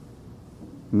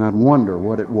 And I'd wonder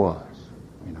what it was,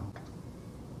 you know.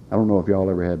 I don't know if y'all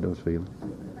ever had those feelings.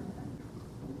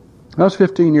 I was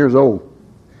 15 years old.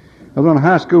 I was on a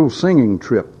high school singing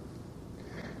trip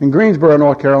in Greensboro,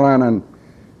 North Carolina, and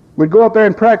we'd go up there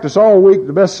and practice all week,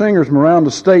 the best singers from around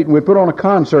the state, and we'd put on a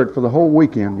concert for the whole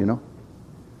weekend, you know.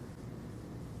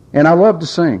 And I loved to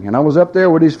sing. And I was up there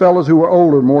with these fellows who were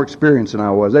older, more experienced than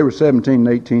I was. They were 17 and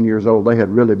 18 years old. They had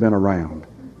really been around.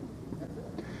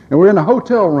 And we're in a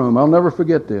hotel room. I'll never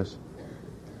forget this.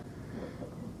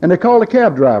 And they called a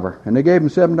cab driver, and they gave him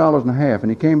 $7.50. And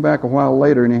he came back a while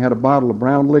later, and he had a bottle of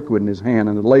brown liquid in his hand,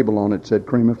 and the label on it said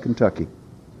Cream of Kentucky.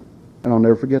 And I'll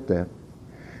never forget that.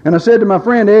 And I said to my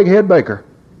friend, Egghead Baker,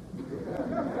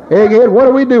 Egghead, what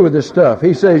do we do with this stuff?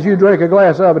 He says, you drink a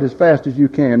glass of it as fast as you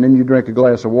can, then you drink a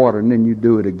glass of water, and then you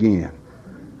do it again.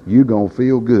 You gonna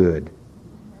feel good.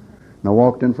 And I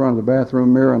walked in front of the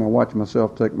bathroom mirror, and I watched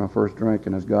myself take my first drink,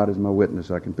 and as God is my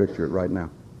witness, I can picture it right now.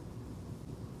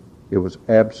 It was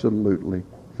absolutely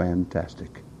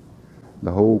fantastic.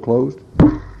 The hole closed.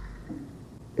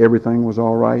 Everything was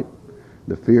all right.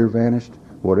 The fear vanished.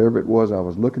 Whatever it was I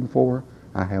was looking for,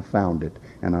 I have found it,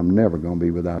 and I'm never going to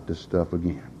be without this stuff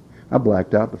again. I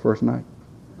blacked out the first night.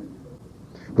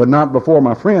 But not before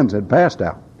my friends had passed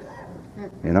out,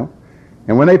 you know.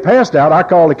 And when they passed out, I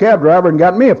called the cab driver and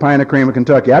got me a pint of cream of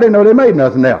Kentucky. I didn't know they made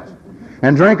nothing else.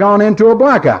 And drank on into a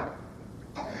blackout.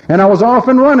 And I was off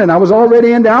and running. I was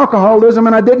already into alcoholism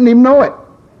and I didn't even know it.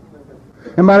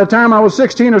 And by the time I was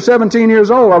 16 or 17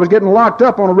 years old, I was getting locked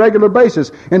up on a regular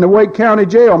basis in the Wake County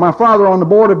Jail. My father on the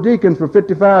board of deacons for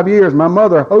 55 years. My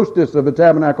mother hostess of the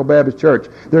Tabernacle Baptist Church.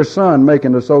 Their son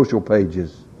making the social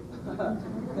pages.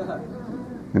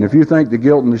 And if you think the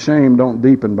guilt and the shame don't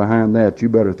deepen behind that, you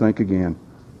better think again.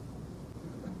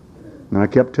 And I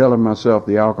kept telling myself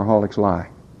the alcoholic's lie.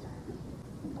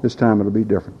 This time it'll be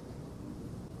different.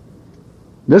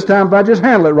 This time if I just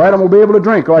handle it right, I'm going to be able to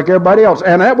drink like everybody else.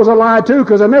 And that was a lie too,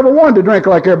 because I never wanted to drink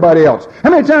like everybody else.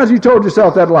 How many times have you told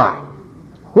yourself that lie?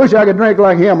 Wish I could drink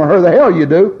like him or her. The hell you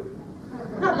do.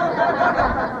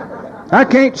 I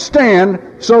can't stand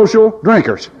social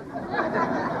drinkers.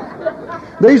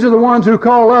 These are the ones who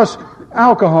call us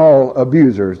alcohol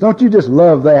abusers. Don't you just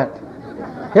love that?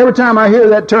 Every time I hear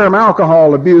that term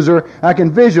alcohol abuser, I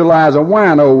can visualize a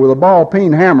wino with a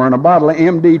ball-peen hammer and a bottle of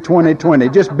MD 2020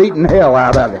 just beating hell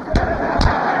out of it.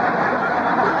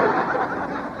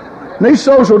 And these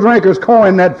social drinkers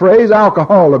coin that phrase,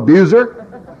 alcohol abuser.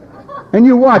 And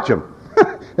you watch them.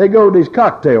 They go to these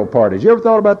cocktail parties. You ever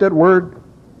thought about that word?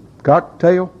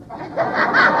 Cocktail?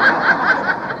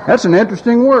 That's an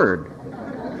interesting word.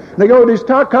 They go to these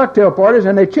cocktail parties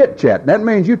and they chit-chat. That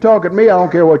means you talk at me, I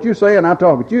don't care what you say, and I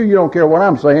talk at you, you don't care what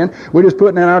I'm saying. We're just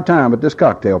putting in our time at this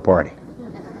cocktail party.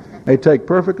 They take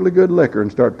perfectly good liquor and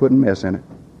start putting mess in it.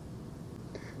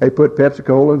 They put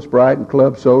Pepsi-Cola and Sprite and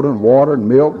club soda and water and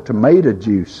milk, tomato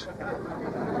juice.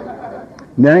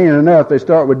 And that ain't enough. They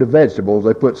start with the vegetables.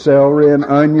 They put celery and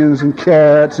onions and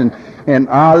carrots and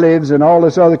olives and all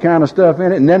this other kind of stuff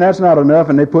in it. And then that's not enough,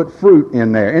 and they put fruit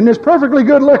in there. And it's perfectly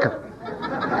good liquor.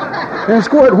 And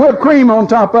squirt whipped cream on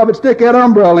top of it, stick that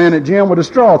umbrella in it, Jim, with a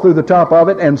straw through the top of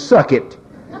it, and suck it.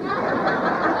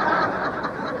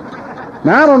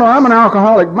 Now, I don't know, I'm an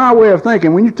alcoholic. My way of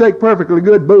thinking, when you take perfectly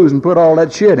good booze and put all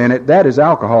that shit in it, that is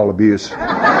alcohol abuse.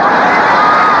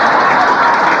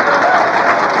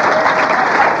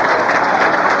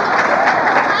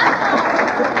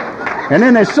 And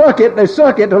then they suck it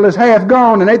till it's half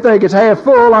gone, and they think it's half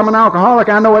full. I'm an alcoholic,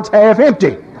 I know it's half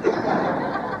empty.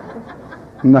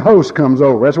 And the host comes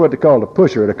over. That's what they call the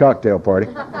pusher at a cocktail party.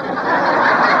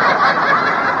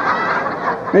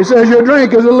 He says, your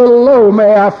drink is a little low.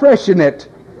 May I freshen it?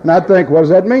 And I think, what does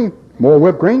that mean? More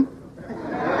whipped cream?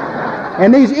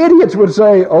 And these idiots would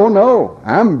say, oh no,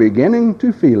 I'm beginning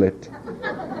to feel it.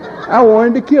 I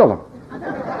wanted to kill him.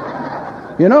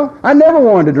 You know, I never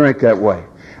wanted to drink that way.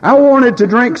 I wanted to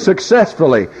drink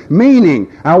successfully,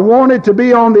 meaning I wanted to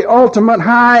be on the ultimate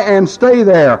high and stay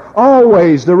there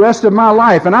always the rest of my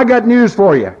life. And I got news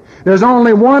for you. There's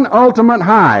only one ultimate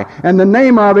high, and the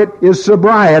name of it is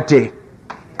sobriety.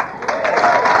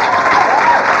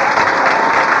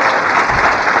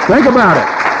 Think about it.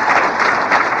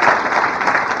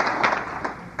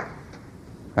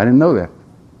 I didn't know that.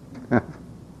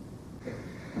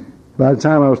 By the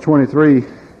time I was 23,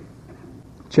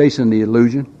 chasing the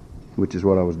illusion, which is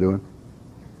what I was doing,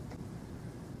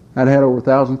 I'd had over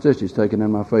 1,000 stitches taken in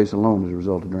my face alone as a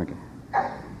result of drinking.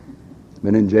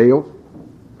 Been in jails,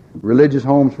 religious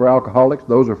homes for alcoholics,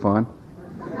 those are fun.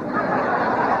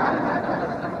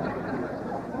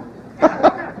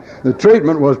 The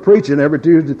treatment was preaching every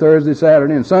Tuesday, Thursday,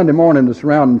 Saturday, and Sunday morning the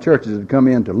surrounding churches would come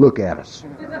in to look at us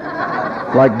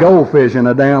like goldfish in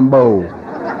a damn bowl.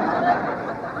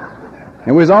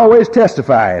 And we was always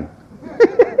testifying.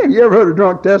 You ever heard a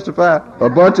drunk testify? A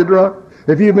bunch of drunk?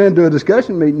 If you've been to a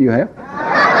discussion meeting, you have.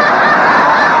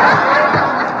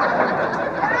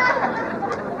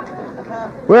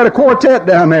 We had a quartet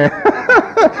down there.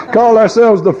 Called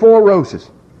ourselves the Four Roses.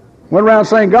 Went around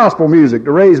saying gospel music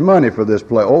to raise money for this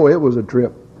place. Oh, it was a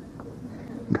trip.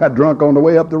 Got drunk on the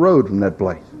way up the road from that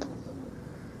place.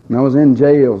 And I was in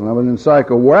jails, and I was in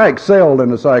psycho ward. I excelled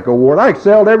in the psycho ward. I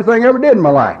excelled everything I ever did in my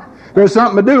life. If there's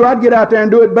something to do, I'd get out there and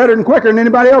do it better and quicker than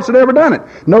anybody else had ever done it.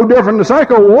 No different in the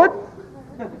psycho ward.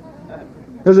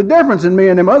 There's a difference in me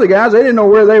and them other guys. They didn't know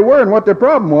where they were and what their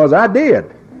problem was. I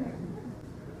did.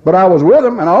 But I was with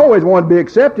them, and I always wanted to be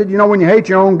accepted. You know, when you hate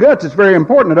your own guts, it's very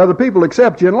important that other people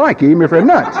accept you and like you, even if they're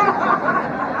nuts.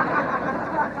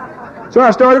 So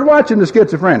I started watching the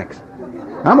schizophrenics.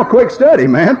 I'm a quick study,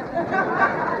 man.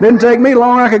 Didn't take me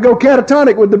long. I could go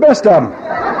catatonic with the best of them.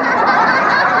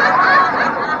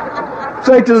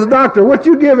 Say to the doctor, what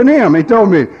you giving him? He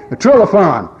told me, a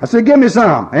Trilofan. I said, give me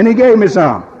some. And he gave me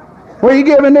some. What are you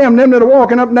giving them? Them that are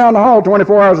walking up and down the hall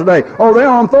 24 hours a day. Oh, they're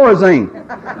on Thorazine.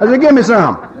 I said, give me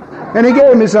some. And he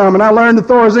gave me some, and I learned the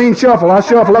Thorazine shuffle. I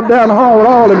shuffle up down the hall with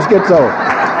all them schizos.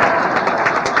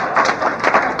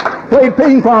 Played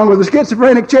ping pong with a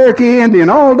schizophrenic Cherokee Indian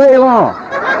all day long.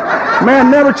 Man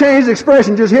never changed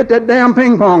expression, just hit that damn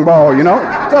ping pong ball, you know.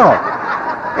 That's all.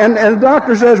 And the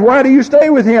doctor says, why do you stay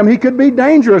with him? He could be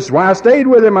dangerous. Why I stayed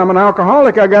with him? I'm an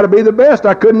alcoholic. I got to be the best.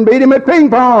 I couldn't beat him at ping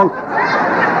pong.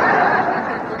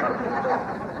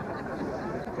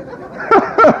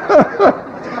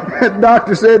 The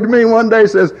doctor said to me one day,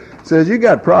 says, you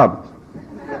got problems.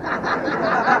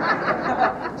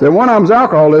 Said, one of them's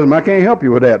alcoholism. I can't help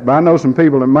you with that, but I know some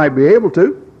people that might be able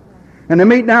to. And they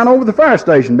meet down over the fire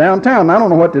station downtown. I don't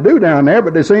know what to do down there,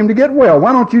 but they seem to get well.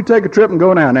 Why don't you take a trip and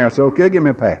go down there? So, okay, give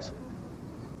me a pass.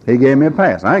 He gave me a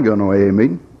pass. I ain't going to no AA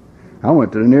meeting. I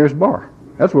went to the nearest bar.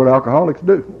 That's what alcoholics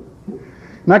do.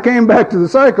 And I came back to the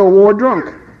psycho ward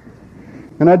drunk.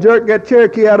 And I jerked that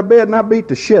Cherokee out of bed and I beat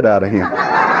the shit out of him.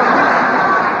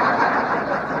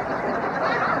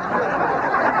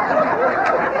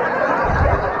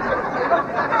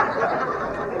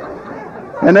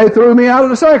 And they threw me out of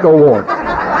the psycho ward.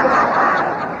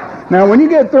 Now, when you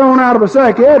get thrown out of a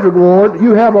psychiatric ward,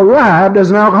 you have arrived as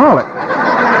an alcoholic.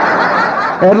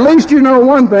 At least you know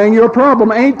one thing, your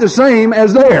problem ain't the same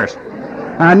as theirs.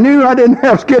 I knew I didn't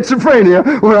have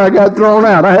schizophrenia when I got thrown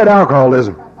out. I had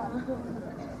alcoholism.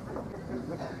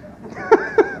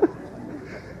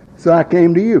 So I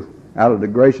came to you out of the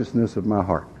graciousness of my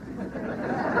heart.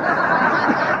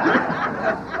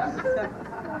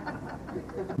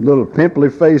 Little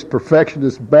pimply-faced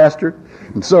perfectionist bastard,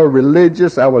 and so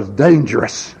religious I was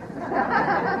dangerous.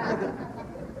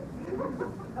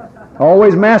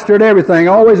 Always mastered everything,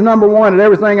 always number one at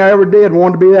everything I ever did.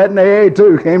 Wanted to be that in AA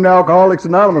too. Came to Alcoholics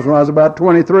Anonymous when I was about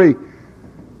 23.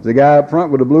 There's a guy up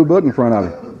front with a blue book in front of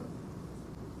him.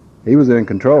 He was in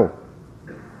control.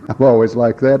 I've always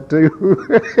liked that too.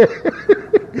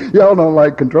 Y'all don't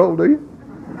like control, do you?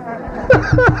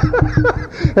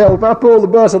 Hell, if I pull the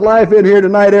bus of life in here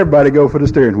tonight, everybody go for the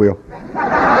steering wheel.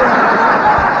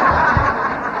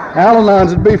 Al-Anons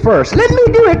would be first. Let me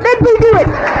do it, let me do it.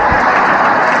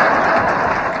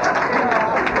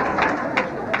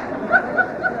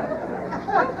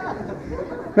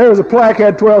 There was a plaque,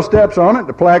 had 12 steps on it.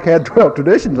 The plaque had 12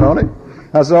 traditions on it.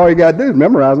 I said, all you got to do is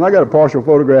memorize, and I got a partial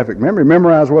photographic memory.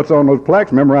 Memorize what's on those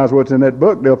plaques, memorize what's in that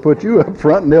book. They'll put you up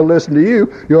front, and they'll listen to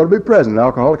you. You ought to be present at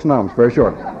Alcoholics Anonymous, very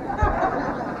short.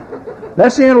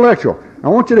 That's the intellectual. I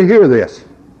want you to hear this.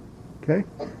 Okay?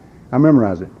 I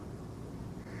memorize it.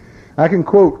 I can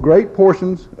quote great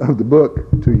portions of the book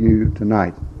to you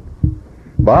tonight.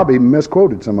 Bob even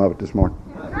misquoted some of it this morning.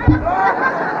 But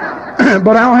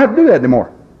I don't have to do that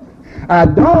anymore. I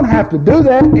don't have to do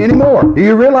that anymore. Do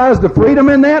you realize the freedom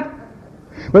in that?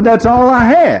 But that's all I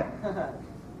had.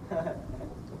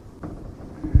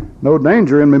 No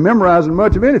danger in me memorizing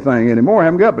much of anything anymore. I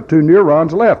haven't got but 2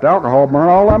 neurons left. Alcohol burned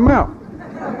all of them out.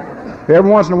 Every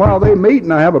once in a while they meet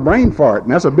and I have a brain fart,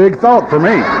 and that's a big thought for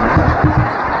me.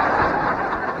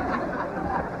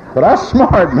 But I'm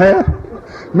smart, man.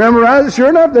 Memorize it. Sure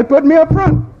enough, they put me up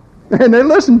front. And they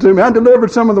listened to me. I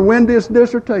delivered some of the windiest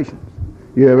dissertations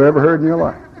you have ever heard in your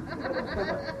life.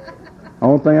 The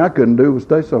only thing I couldn't do was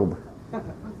stay sober.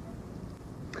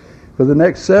 For the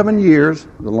next 7 years,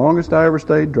 the longest I ever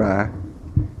stayed dry,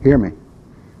 hear me,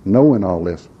 knowing all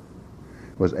this,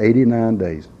 was 89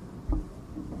 days.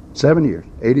 7 years,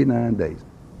 89 days.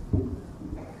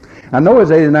 I know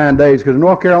it's 89 days because in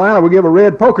North Carolina we give a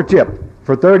red poker chip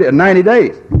for 90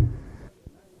 days.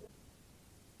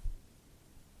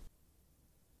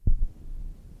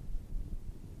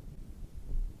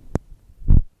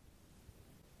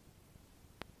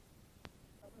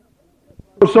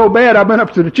 So bad I've been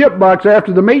up to the chip box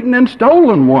after the meeting and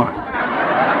stolen one.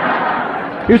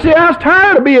 You see, I was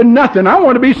tired of being nothing. I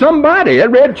want to be somebody.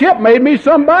 That red chip made me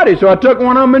somebody, so I took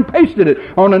one of them and pasted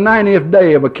it on the 90th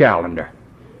day of a calendar.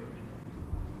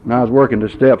 And I was working the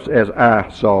steps as I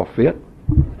saw fit.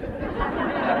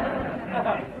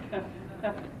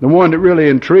 The one that really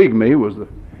intrigued me was the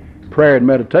prayer and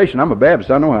meditation. I'm a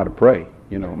Baptist. I know how to pray.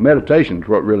 You know, meditation's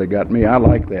what really got me. I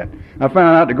like that. I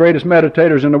found out the greatest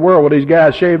meditators in the world were these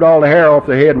guys shaved all the hair off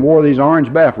their head and wore these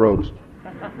orange bathrobes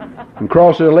and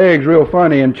crossed their legs real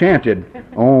funny and chanted,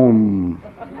 Om.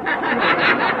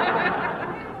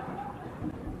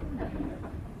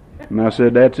 And I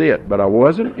said, that's it. But I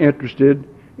wasn't interested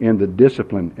in the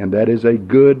discipline, and that is a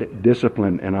good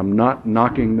discipline, and I'm not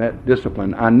knocking that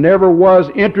discipline. I never was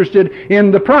interested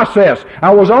in the process.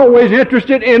 I was always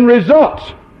interested in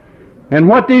results. And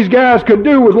what these guys could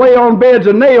do was lay on beds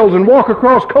of nails and walk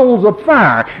across coals of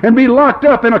fire and be locked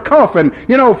up in a coffin,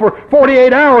 for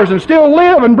 48 hours and still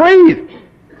live and breathe.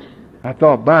 I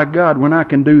thought, by God, when I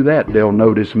can do that, they'll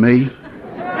notice me.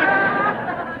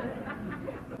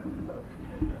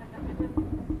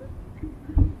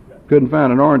 Couldn't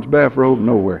find an orange bathrobe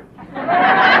nowhere.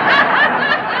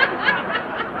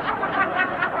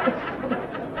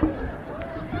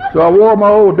 So I wore my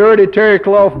old dirty terry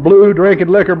cloth blue drinking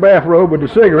liquor bathrobe with the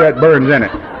cigarette burns in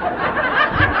it.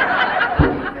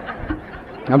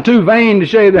 I'm too vain to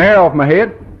shave the hair off my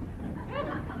head.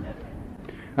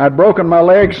 I'd broken my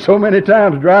legs so many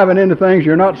times driving into things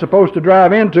you're not supposed to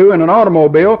drive into in an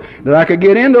automobile that I could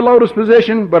get into lotus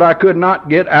position, but I could not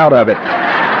get out of it.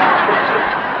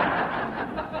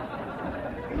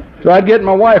 So I'd get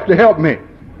my wife to help me.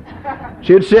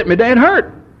 She'd sit me down. It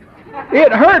hurt.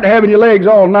 It hurt having your legs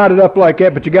all knotted up like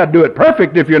that, but you got to do it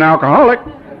perfect if you're an alcoholic.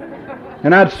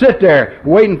 And I'd sit there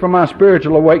waiting for my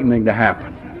spiritual awakening to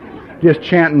happen, just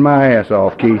chanting my ass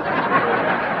off, Keith.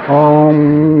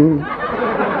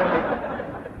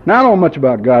 Now, I don't know much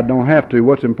about God, don't have to.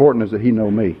 What's important is that He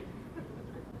know me.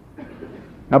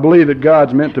 I believe that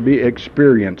God's meant to be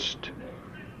experienced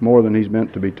more than He's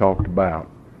meant to be talked about.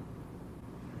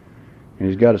 And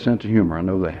He's got a sense of humor, I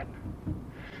know that.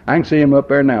 I can see Him up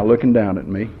there now looking down at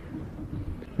me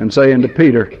and saying to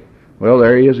Peter, well,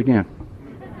 there he is again.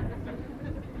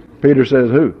 Peter says,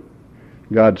 who?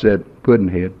 God said,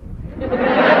 Puddinhead.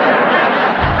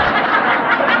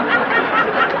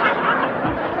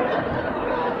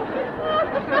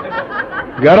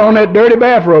 Got on that dirty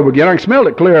bathrobe again. I can smell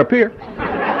it clear up here.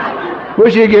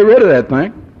 Wish you'd get rid of that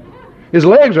thing. His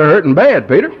legs are hurting bad,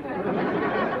 Peter.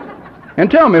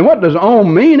 And tell me, what does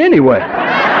 "om" mean anyway?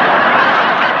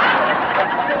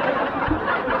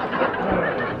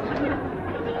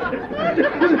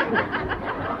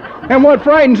 And what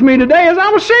frightens me today is I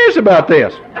was serious about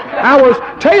this. I was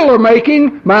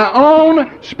tailor-making my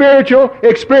own spiritual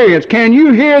experience. Can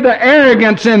you hear the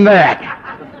arrogance in that?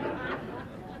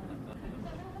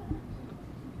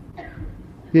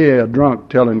 Yeah, drunk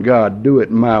telling God, do it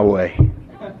my way.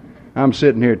 I'm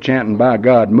sitting here chanting, by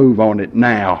God, move on it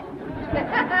now.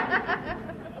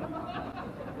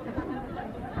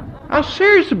 I was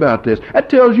serious about this. That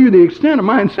tells you the extent of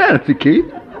my insanity, Keith.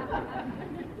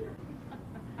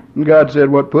 And God said,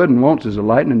 what Puddin wants is a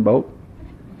lightning bolt.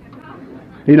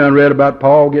 He done read about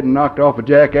Paul getting knocked off a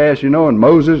jackass, and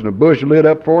Moses, and a bush lit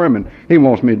up for him, and he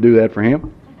wants me to do that for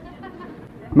him.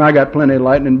 And I got plenty of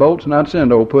lightning bolts, and I'd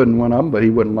send old Puddin one of them, but he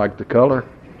wouldn't like the color.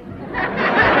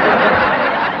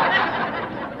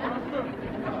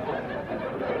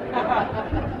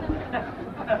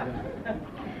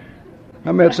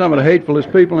 I met some of the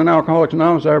hatefulest people in Alcoholics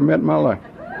Anonymous I ever met in my life.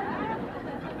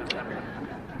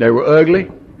 They were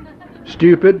ugly,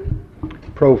 stupid,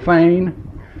 profane,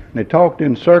 and they talked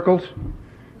in circles,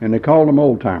 and they called them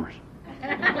old-timers.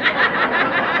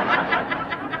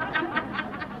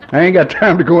 I ain't got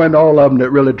time to go into all of them that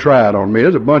really tried on me.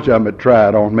 There's a bunch of them that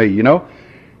tried on me,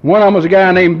 One of them was a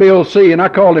guy named Bill C., and I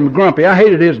called him Grumpy. I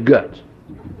hated his guts.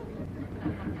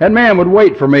 That man would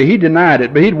wait for me. He denied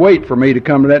it, but he'd wait for me to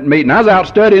come to that meeting. I was out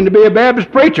studying to be a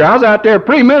Baptist preacher. I was out there a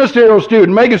pre-ministerial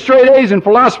student, making straight A's in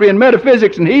philosophy and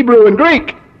metaphysics and Hebrew and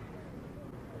Greek.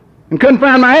 And couldn't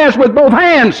find my ass with both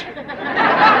hands.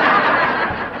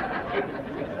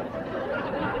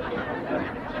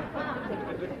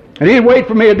 And he'd wait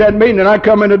for me at that meeting, and I'd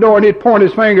come in the door, and he'd point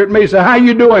his finger at me and say, how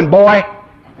you doing, boy?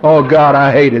 Oh, God,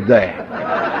 I hated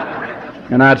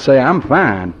that. And I'd say, I'm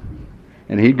fine.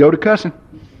 And he'd go to cussing.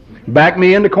 Back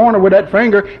me in the corner with that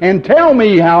finger and tell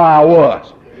me how I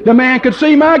was. The man could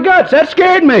see my guts. That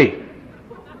scared me.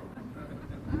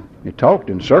 He talked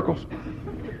in circles.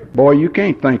 Boy, you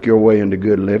can't think your way into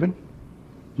good living.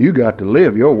 You got to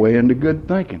live your way into good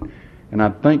thinking. And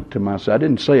I'd think to myself, I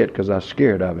didn't say it because I was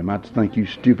scared of him. I'd think, you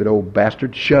stupid old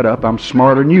bastard, shut up, I'm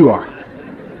smarter than you are.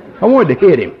 I wanted to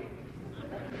hit him.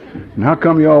 And how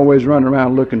come you always run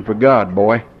around looking for God,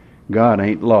 boy? God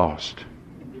ain't lost.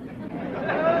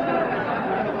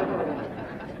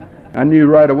 I knew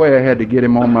right away I had to get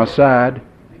him on my side.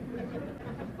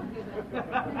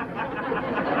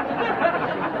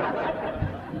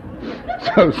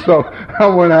 So I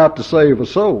went out to save a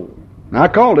soul. I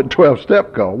called it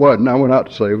 12-step call, wasn't I? Went out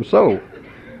to save a soul.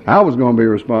 I was going to be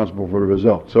responsible for the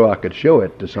result so I could show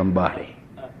it to somebody.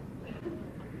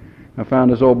 I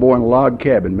found this old boy in a log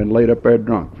cabin, been laid up there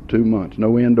drunk for 2 months.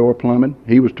 No indoor plumbing.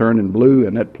 He was turning blue,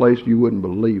 and that place, you wouldn't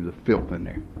believe the filth in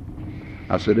there.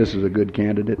 I said, this is a good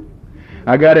candidate.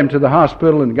 I got him to the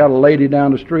hospital and got a lady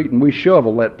down the street, and we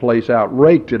shoveled that place out,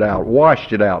 raked it out,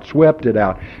 washed it out, swept it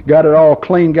out, got it all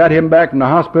clean, got him back from the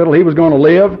hospital. He was going to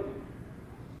live.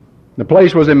 The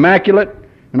place was immaculate,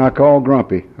 and I called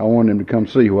Grumpy. I wanted him to come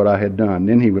see what I had done.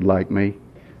 Then he would like me.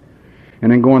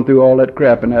 And then going through all that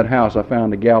crap in that house, I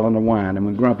found a gallon of wine, and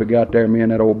when Grumpy got there, me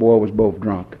and that old boy was both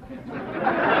drunk.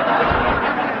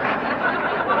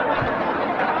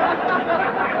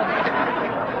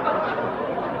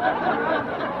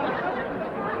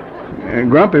 And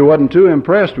Grumpy wasn't too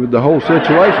impressed with the whole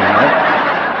situation, right?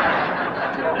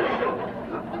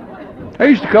 I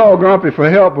used to call Grumpy for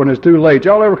help when it's too late.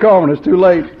 Y'all ever call when it's too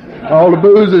late? All the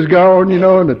booze is gone, you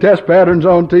know, and the test pattern's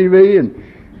on TV, and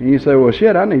you say, well,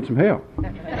 shit, I need some help.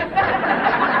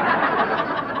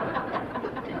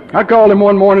 I called him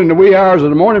one morning in the wee hours of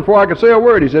the morning before I could say a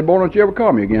word. He said, boy, don't you ever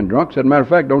call me again, drunk. Said, matter of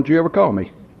fact, don't you ever call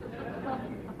me.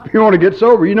 If you want to get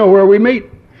sober, you know where we meet.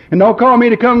 And don't call me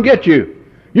to come get you.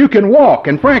 You can walk,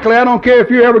 and frankly, I don't care if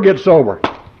you ever get sober.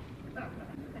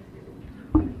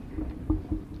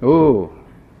 Oh,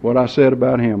 what I said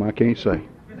about him, I can't say.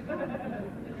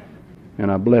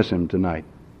 And I bless him tonight.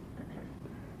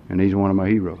 And he's one of my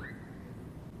heroes.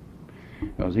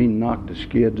 Because he knocked the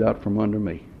skids out from under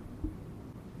me.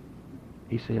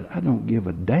 He said, I don't give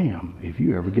a damn if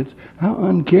you ever get... How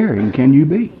uncaring can you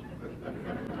be?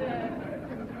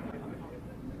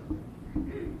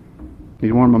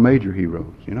 He's one of my major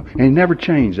heroes, you know. And he never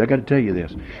changed. I got to tell you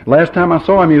this. Last time I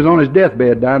saw him, he was on his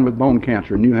deathbed dying with bone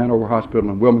cancer in New Hanover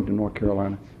Hospital in Wilmington, North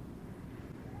Carolina.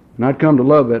 And I'd come to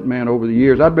love that man over the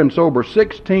years. I'd been sober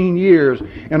 16 years,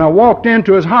 and I walked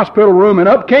into his hospital room, and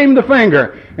up came the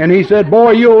finger. And he said,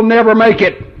 boy, you'll never make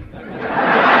it.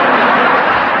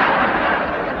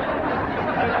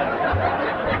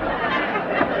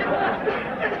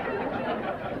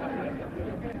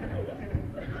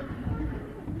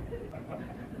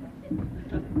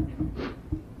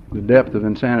 The depth of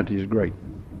insanity is great.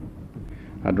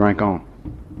 I drank on.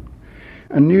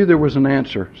 I knew there was an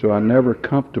answer, so I never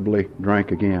comfortably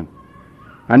drank again.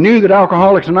 I knew that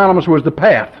Alcoholics Anonymous was the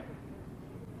path.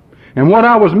 And what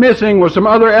I was missing was some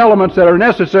other elements that are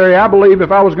necessary, I believe,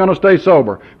 if I was going to stay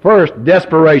sober. First,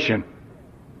 desperation.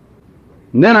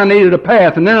 And then I needed a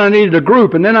path, and then I needed a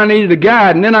group, and then I needed a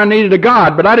guide, and then I needed a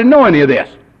God, but I didn't know any of this.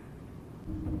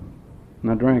 And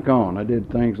I drank on. I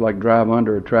did things like drive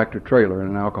under a tractor trailer in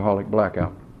an alcoholic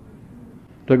blackout.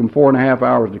 It took them 4.5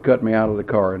 hours to cut me out of the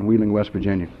car in Wheeling, West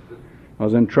Virginia. I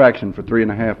was in traction for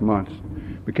 3.5 months.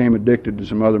 Became addicted to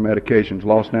some other medications,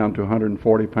 lost down to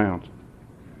 140 pounds.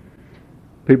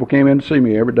 People came in to see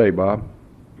me every day, Bob.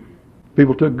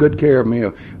 People took good care of me.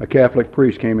 A Catholic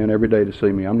priest came in every day to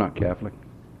see me. I'm not Catholic.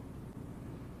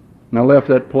 And I left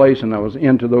that place and I was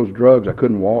into those drugs. I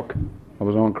couldn't walk. I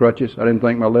was on crutches. I didn't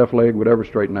think my left leg would ever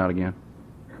straighten out again.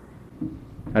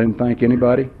 I didn't thank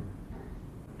anybody.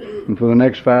 And for the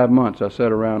next 5 months, I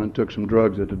sat around and took some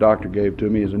drugs that the doctor gave to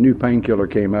me. As a new painkiller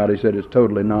came out, he said it's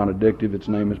totally non-addictive. Its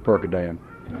name is Percodan.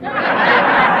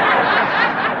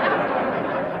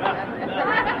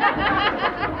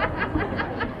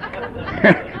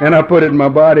 And I put it in my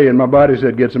body, and my body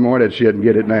said, get some more of that shit and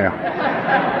get it now.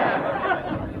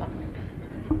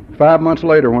 5 months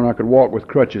later, when I could walk with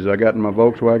crutches, I got in my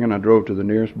Volkswagen, I drove to the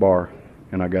nearest bar,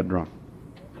 and I got drunk.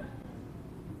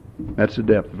 That's the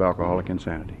depth of alcoholic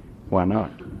insanity. Why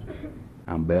not?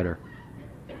 I'm better.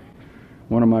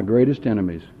 One of my greatest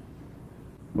enemies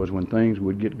was when things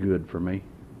would get good for me.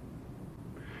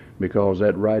 Because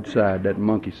that right side, that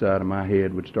monkey side of my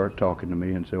head would start talking to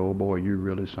me and say, oh boy, you're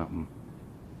really something.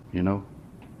 You know?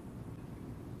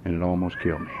 And it almost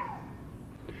killed me.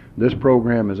 This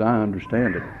program, as I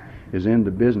understand it, is in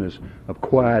the business of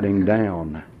quieting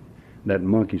down that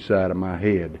monkey side of my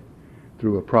head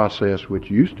through a process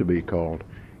which used to be called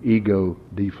ego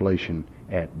deflation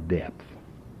at depth,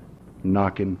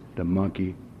 knocking the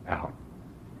monkey out.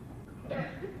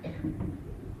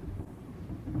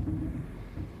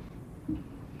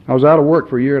 I was out of work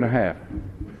for a year and a half.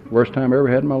 Worst time I ever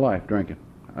had in my life, drinking.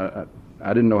 I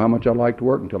didn't know how much I liked to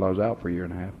work until I was out for a year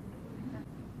and a half.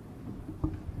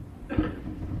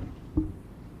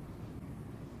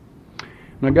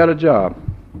 And I got a job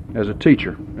as a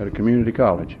teacher at a community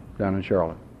college down in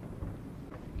Charlotte.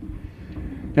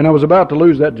 And I was about to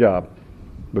lose that job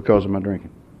because of my drinking.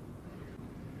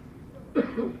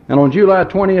 And on July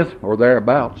 20th, or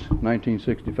thereabouts,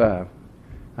 1965,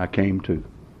 I came to.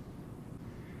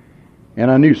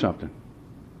 And I knew something.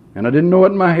 And I didn't know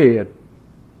it in my head.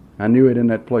 I knew it in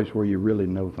that place where you really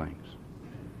know things.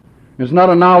 It's not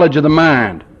a knowledge of the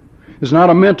mind. It's not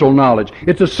a mental knowledge.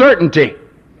 It's a certainty.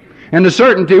 And the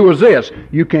certainty was this: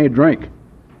 you can't drink.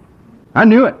 I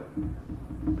knew it.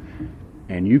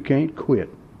 And you can't quit.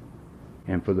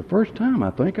 And for the first time,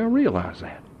 I think I realized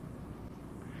that.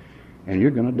 And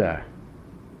you're going to die.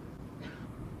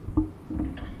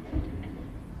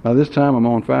 By this time, I'm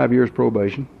on 5 years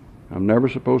probation. I'm never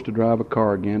supposed to drive a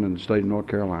car again in the state of North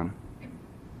Carolina.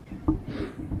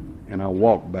 And I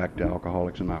walked back to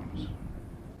Alcoholics Anonymous.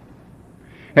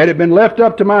 Had it been left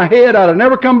up to my head, I'd have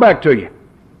never come back to you.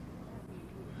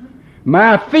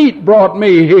 My feet brought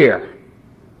me here.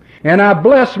 And I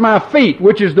bless my feet,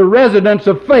 which is the residence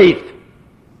of faith.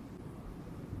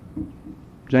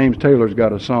 James Taylor's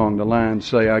got a song. The lines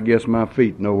say, I guess my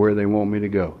feet know where they want me to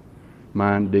go.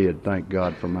 Mine did, thank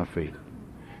God for my feet.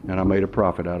 And I made a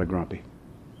profit out of Grumpy.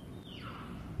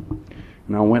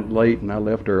 And I went late and I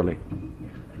left early.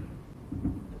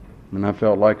 And I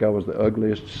felt like I was the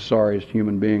ugliest, sorriest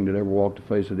human being that ever walked the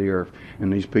face of the earth.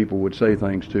 And these people would say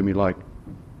things to me like,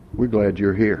 we're glad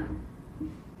you're here.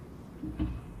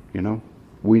 You know,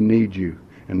 we need you.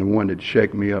 And the one that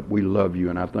shake me up, we love you.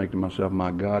 And I think to myself, my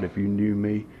God, if you knew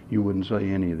me, you wouldn't say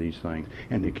any of these things.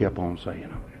 And they kept on saying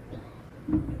them.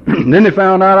 Then they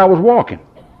found out I was walking.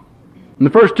 In the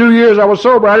first 2 years I was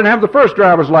sober, I didn't have the first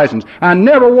driver's license. I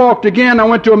never walked again. I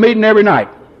went to a meeting every night.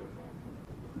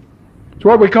 It's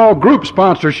what we call group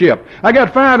sponsorship. I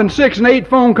got 5 and 6 and 8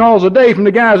 phone calls a day from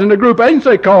the guys in the group. They didn't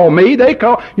say call me. They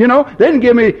call, they didn't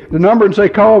give me the number and say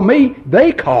call me.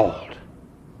 They called.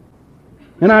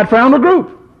 And I'd found a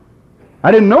group.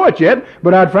 I didn't know it yet,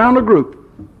 but I'd found a group.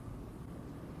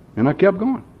 And I kept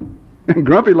going. And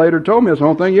Grumpy later told me that's the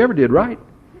only thing you ever did right.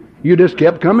 You just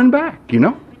kept coming back,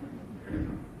 And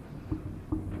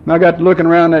I got to looking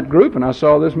around that group and I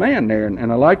saw this man there,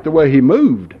 and I liked the way he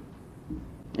moved.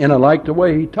 And I liked the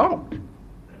way he talked.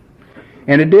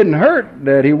 And it didn't hurt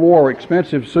that he wore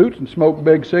expensive suits and smoked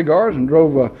big cigars and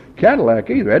drove a Cadillac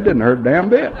either. That didn't hurt a damn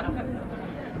bit.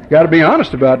 Got to be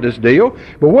honest about this deal.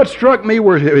 But what struck me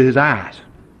were his eyes.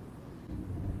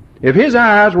 If his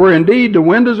eyes were indeed the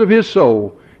windows of his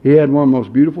soul, he had one of the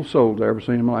most beautiful souls I ever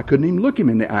seen in my life. I couldn't even look him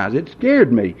in the eyes. It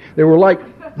scared me. They were like,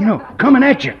 coming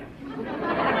at you.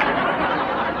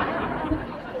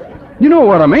 You know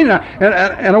what I mean?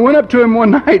 And I went up to him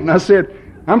one night and I said,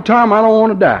 I'm Tom, I don't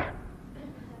want to die.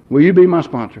 Will you be my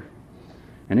sponsor?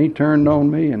 And he turned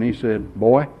on me and he said,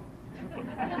 boy,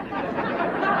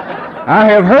 I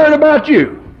have heard about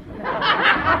you.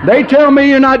 They tell me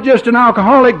you're not just an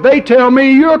alcoholic. They tell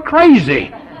me you're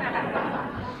crazy.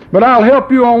 But I'll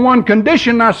help you on one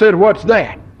condition. I said, what's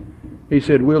that? He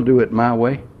said, we'll do it my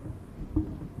way.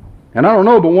 And I don't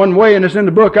know but one way, and it's in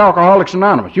the book Alcoholics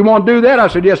Anonymous. You want to do that? I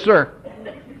said, yes, sir.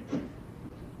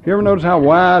 You ever notice how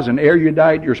wise and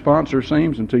erudite your sponsor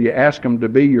seems until you ask them to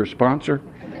be your sponsor?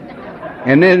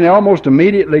 And then they almost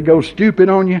immediately go stupid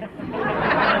on you?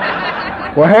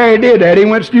 Well, Harry did that. He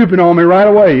went stupid on me right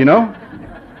away,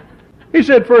 He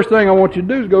said, first thing I want you to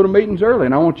do is go to meetings early,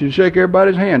 and I want you to shake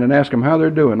everybody's hand and ask them how they're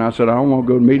doing. I said, I don't want to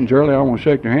go to meetings early. I don't want to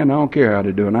shake their hand. I don't care how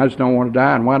they're doing. I just don't want to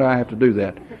die, and why do I have to do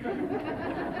that?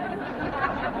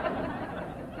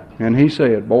 And he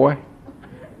said, boy,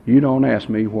 you don't ask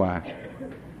me why.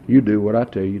 You do what I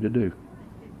tell you to do.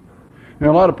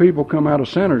 Now, a lot of people come out of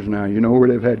centers now, where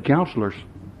they've had counselors.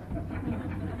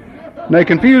 And they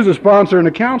confuse a sponsor and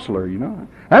a counselor,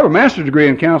 I have a master's degree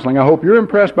in counseling. I hope you're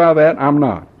impressed by that. I'm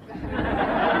not.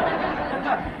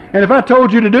 And if I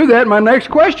told you to do that, my next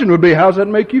question would be, how does that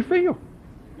make you feel?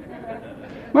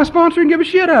 My sponsor didn't give a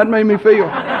shit how it made me feel.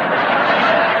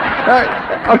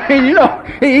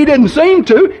 He didn't seem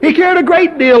to. He cared a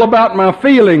great deal about my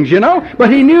feelings,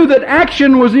 But he knew that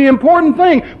action was the important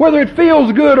thing. Whether it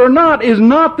feels good or not is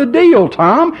not the deal,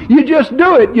 Tom. You just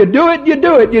do it. You do it, you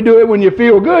do it. You do it when you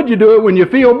feel good. You do it when you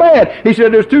feel bad. He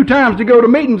said, there's 2 times to go to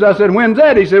meetings. I said, when's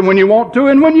that? He said, when you want to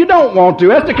and when you don't want to.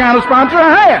 That's the kind of sponsor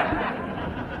I had.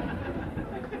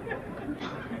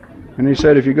 And he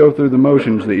said, if you go through the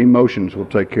motions, the emotions will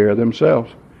take care of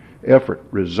themselves. Effort,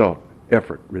 result.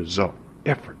 Effort, result.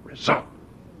 Effort, result.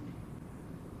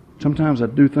 Sometimes I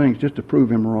do things just to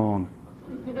prove him wrong.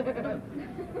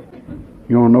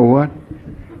 You want to know what?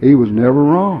 He was never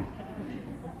wrong.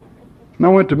 And I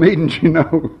went to meetings,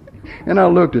 and I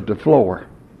looked at the floor.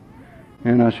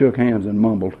 And I shook hands and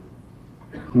mumbled.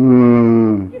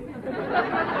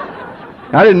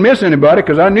 I didn't miss anybody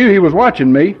because I knew he was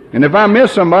watching me. And if I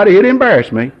missed somebody, he'd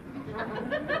embarrass me.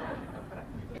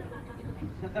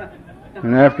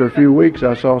 And after a few weeks,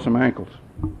 I saw some ankles.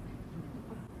 And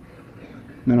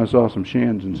then I saw some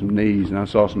shins and some knees, and I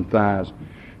saw some thighs.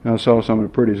 And I saw some of the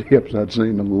prettiest hips I'd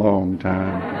seen in a long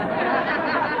time.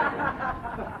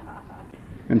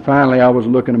 And finally, I was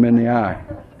looking him in the eye.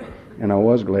 And I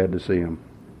was glad to see him.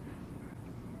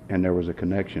 And there was a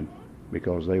connection.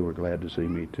 because they were glad to see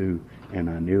me too, and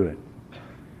I knew it.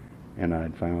 And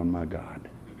I'd found my God.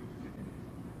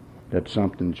 That's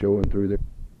something showing through there.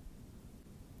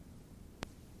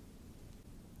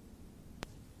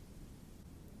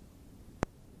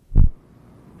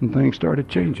 And things started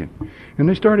changing. And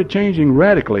they started changing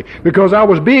radically because I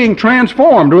was being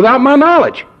transformed without my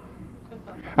knowledge.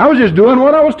 I was just doing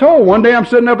what I was told. One day I'm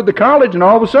sitting up at the college and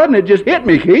all of a sudden it just hit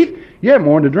me, Keith. You haven't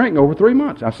wanted to drink in over 3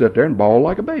 months. I sat there and bawled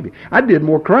like a baby. I did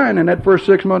more crying in that first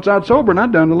 6 months I'd sober than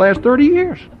I'd done the last 30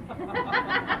 years.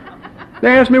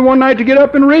 They asked me one night to get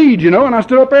up and read, and I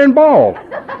stood up there and bawled.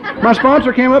 My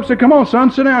sponsor came up and said, come on,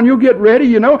 son, sit down, you'll get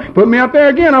ready, Put me up there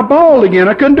again. I bawled again.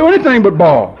 I couldn't do anything but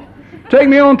bawl. Take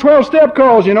me on 12-step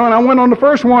calls, and I went on the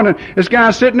first one, and this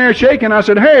guy's sitting there shaking. I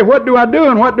said, hey, what do I do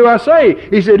and what do I say?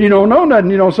 He said, you don't know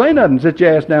nothing, you don't say nothing. Sit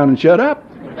your ass down and shut up.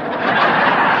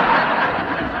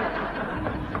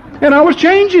 And I was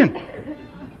changing.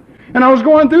 And I was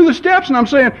going through the steps, and I'm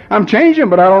saying, I'm changing,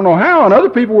 but I don't know how. And other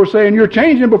people were saying, you're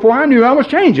changing before I knew I was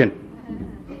changing.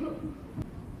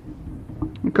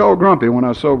 I called Grumpy when I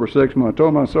was sober 6 months. I told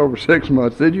him I was sober 6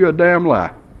 months. Said, you a damn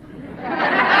lie.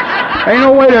 Ain't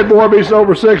no way that boy be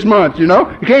sober 6 months, He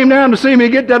came down to see me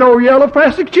get that old yellow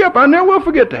plastic chip. I never will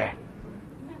forget that.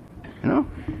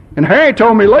 And Harry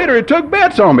told me later he took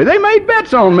bets on me. They made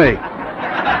bets on me.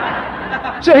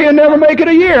 Said he'd never make it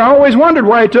a year. I always wondered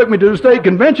why he took me to the state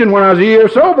convention when I was a year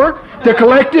sober to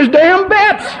collect his damn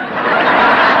bets.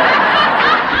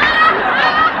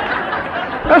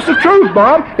 That's the truth,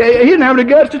 Bob. He didn't have the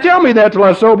guts to tell me that till I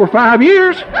was sober 5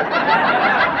 years.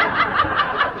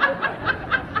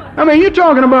 I mean, you're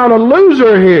talking about a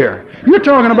loser here. You're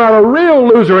talking about a real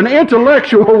loser, an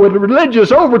intellectual with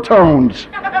religious overtones.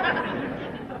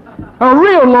 A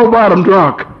real low-bottom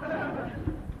drunk.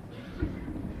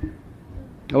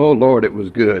 Oh, Lord, it was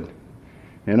good.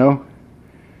 And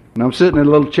I'm sitting in a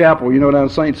little chapel, down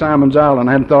St. Simon's Island.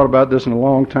 I hadn't thought about this in a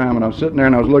long time. And I was sitting there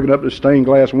and I was looking up the stained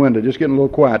glass window, just getting a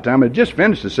little quiet time. I had just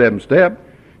finished the 7th step.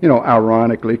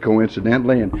 Ironically,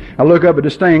 coincidentally, and I look up at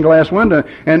the stained glass window,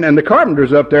 and the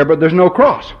carpenter's up there, but there's no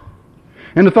cross.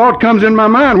 And the thought comes in my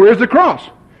mind, where's the cross?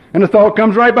 And the thought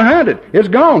comes right behind it. It's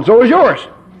gone, so is yours.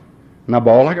 And I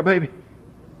bawl like a baby.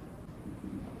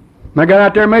 And I got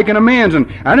out there making amends, and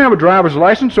I didn't have a driver's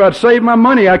license, so I'd save my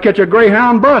money. I'd catch a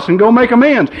Greyhound bus and go make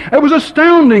amends. It was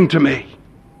astounding to me.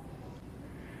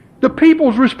 The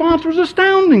people's response was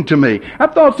astounding to me. I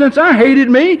thought since I hated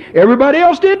me, everybody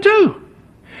else did too.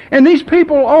 And these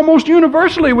people almost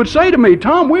universally would say to me,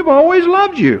 Tom, we've always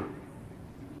loved you.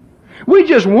 We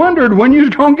just wondered when you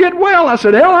was going to get well. I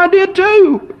said, hell, I did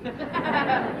too.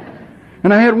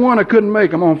 And I had one I couldn't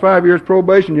make. I'm on 5 years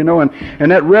probation,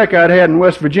 and that wreck I'd had in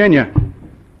West Virginia,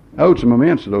 I owed some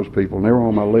amends to those people, and they were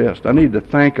on my list. I needed to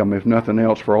thank them, if nothing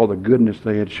else, for all the goodness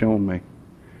they had shown me.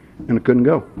 And I couldn't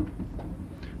go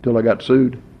until I got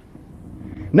sued.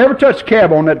 Never touched the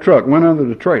cab on that truck, went under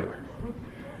the trailer.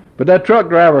 But that truck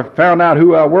driver found out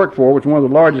who I worked for, which was one of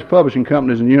the largest publishing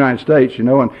companies in the United States, and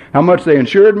how much they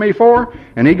insured me for,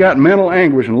 and he got mental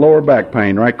anguish and lower back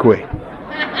pain right quick.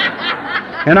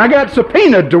 And I got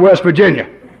subpoenaed to West Virginia.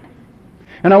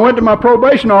 And I went to my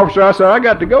probation officer. I said, I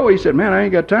got to go. He said, man, I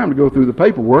ain't got time to go through the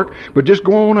paperwork, but just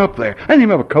go on up there. I didn't even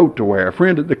have a coat to wear. A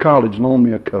friend at the college loaned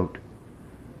me a coat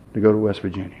to go to West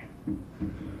Virginia.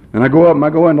 And I go up and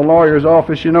I go in the lawyer's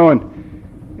office,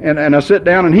 and I sit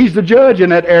down, and he's the judge in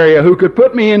that area who could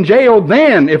put me in jail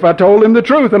then if I told him the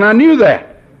truth, and I knew that.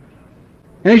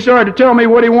 And he started to tell me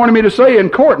what he wanted me to say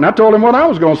in court, and I told him what I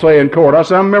was going to say in court. I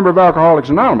said, I'm a member of Alcoholics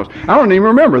Anonymous. I don't even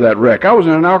remember that wreck. I was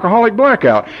in an alcoholic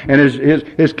blackout, and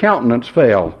his countenance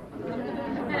fell.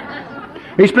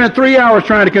 He spent 3 hours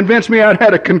trying to convince me I'd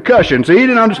had a concussion. See, he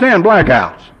didn't understand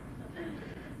blackouts.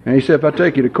 And he said, if I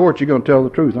take you to court, you're going to tell the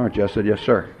truth, aren't you? I said, yes,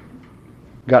 sir.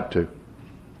 Got to.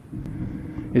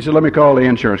 He said, let me call the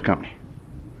insurance company.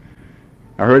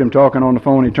 I heard him talking on the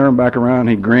phone. He turned back around,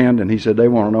 he grinned, and he said, they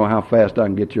want to know how fast I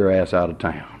can get your ass out of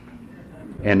town.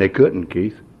 And they couldn't,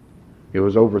 Keith. It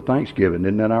was over Thanksgiving.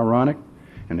 Isn't that ironic?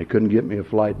 And they couldn't get me a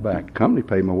flight back. The company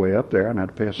paid my way up there. I didn't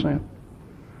have to pay a cent.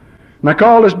 And I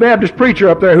called this Baptist preacher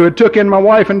up there who had took in my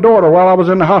wife and daughter while I was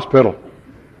in the hospital.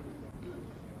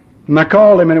 And I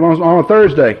called him, and it was on a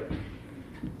Thursday.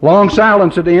 Long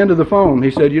silence at the end of the phone. He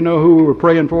said, you know who we were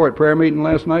praying for at prayer meeting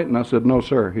last night? And I said, no,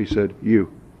 sir. He said,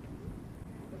 you.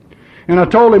 And I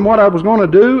told him what I was going to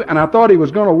do, and I thought he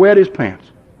was going to wet his pants.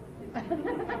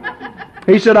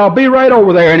 He said, I'll be right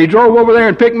over there. And he drove over there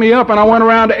and picked me up, and I went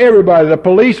around to everybody, the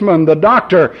policeman, the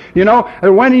doctor,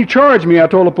 And when he charged me, I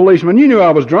told the policeman, you knew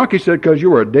I was drunk. He said, because you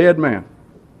were a dead man. And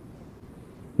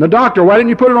the doctor, why didn't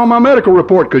you put it on my medical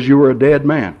report? Because you were a dead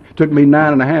man. To Took me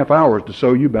 9.5 hours to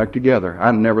sew you back together.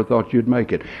 I never thought you'd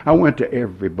make it. I went to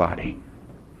everybody.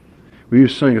 We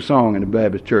used to sing a song in the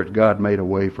Baptist church, God made a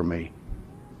way for me.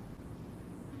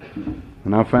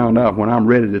 And I found out when I'm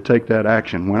ready to take that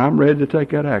action,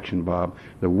 Bob,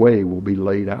 the way will be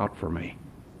laid out for me.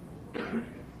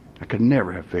 I could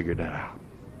never have figured that out.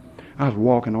 I was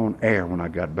walking on air when I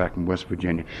got back from West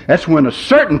Virginia. That's when a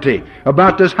certainty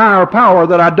about this higher power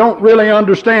that I don't really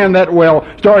understand that well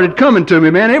started coming to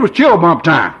me, man. It was chill bump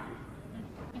time.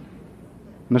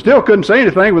 And I still couldn't say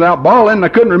anything without bawling, and I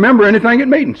couldn't remember anything at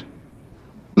meetings.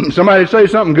 Somebody would say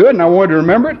something good, and I wanted to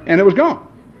remember it, and it was gone.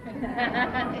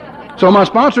 So my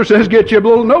sponsor says, get you a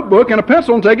little notebook and a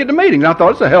pencil and take it to meetings. I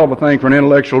thought, it's a hell of a thing for an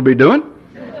intellectual to be doing.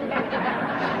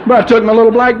 But I took my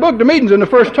little black book to meetings, and the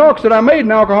first talks that I made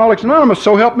in Alcoholics Anonymous,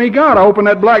 so help me God, I opened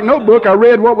that black notebook, I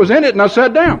read what was in it, and I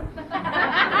sat down.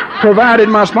 Provided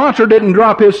my sponsor didn't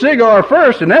drop his cigar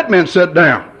first, and that meant sit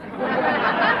down.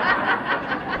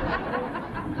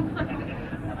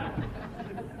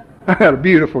 I had a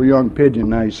beautiful young pigeon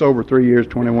now. He's sober 3 years,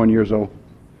 21 years old.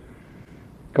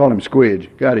 Call him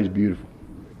Squidge. God, he's beautiful.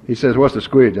 He says, what's the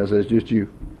squidge? I says, just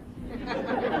you.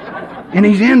 And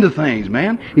he's into things,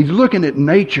 man. He's looking at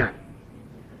nature.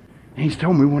 And he's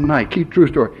told me one night, keep true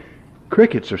story,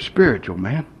 crickets are spiritual,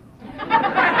 man.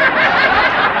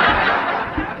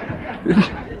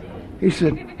 He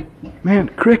said, man,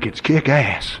 crickets kick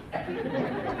ass.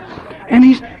 And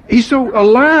he's so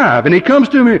alive. And he comes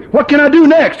to me, what can I do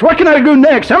next? What can I do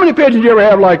next? How many pigeons do you ever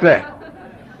have like that?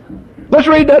 Let's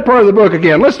read that part of the book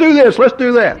again. Let's do this. Let's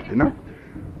do that. You know?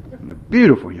 And a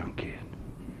beautiful young kid.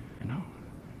 You know?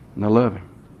 And I love him.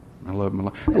 I love him a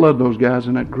lot. I love those guys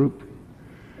in that group.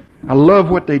 I love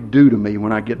what they do to me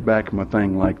when I get back from a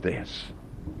thing like this.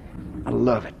 I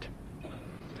love it.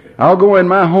 I'll go in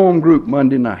my home group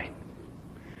Monday night,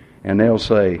 and they'll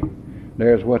say,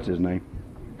 there's what's his name?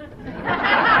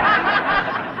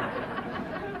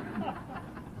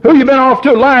 Who you been off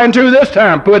to lying to this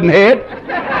time, puddinhead?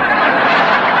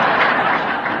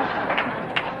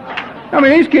 I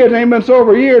mean, these kids ain't been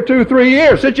sober a year, 2, 3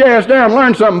 years. Sit your ass down and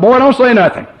learn something, boy. Don't say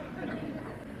nothing.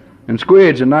 And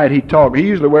Squidge, the night he talked, he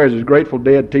usually wears his Grateful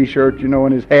Dead t-shirt, you know,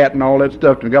 and his hat and all that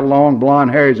stuff. And he's got long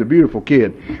blonde hair. He's a beautiful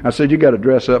kid. I said, you got to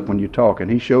dress up when you talk. And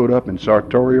he showed up in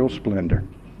sartorial splendor.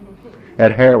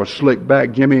 That hair was slicked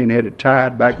back, Jimmy, and he had it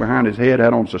tied back behind his head,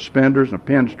 had on suspenders and a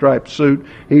pinstripe suit.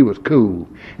 He was cool.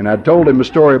 And I told him a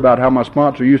story about how my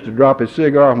sponsor used to drop his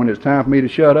cigar when it's time for me to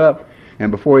shut up. And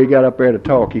before he got up there to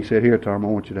talk, he said, here, Tom, I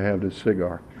want you to have this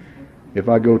cigar. If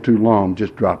I go too long,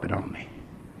 just drop it on me.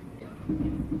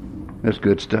 That's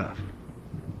good stuff.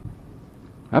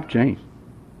 I've changed.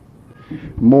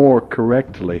 More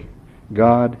correctly,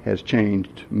 God has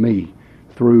changed me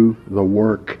through the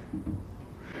work.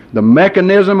 The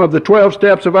mechanism of the 12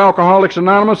 steps of Alcoholics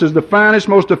Anonymous is the finest,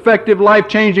 most effective,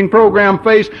 life-changing program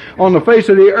on the face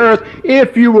of the earth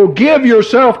if you will give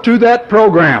yourself to that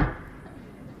program.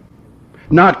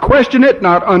 Not question it,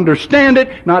 not understand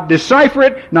it, not decipher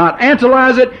it, not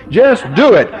analyze it, just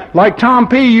do it. Like Tom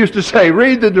P. used to say,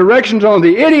 read the directions on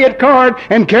the idiot card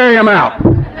and carry them out.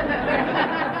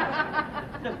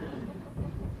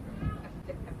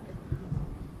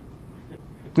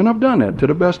 And I've done that to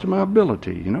the best of my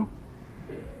ability, you know.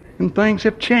 And things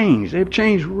have changed. They've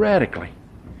changed radically.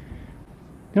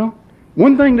 You know,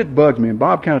 one thing that bugs me, and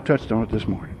Bob kind of touched on it this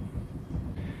morning.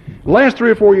 The last 3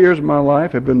 or 4 years of my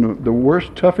life have been the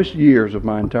worst, toughest years of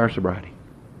my entire sobriety.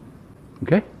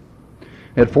 Okay? I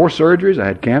had 4 surgeries. I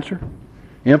had cancer,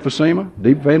 emphysema,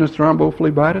 deep venous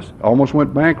thrombophlebitis. Almost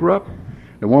went bankrupt.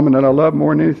 The woman that I loved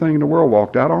more than anything in the world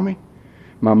walked out on me.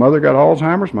 My mother got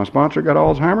Alzheimer's. My sponsor got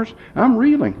Alzheimer's. I'm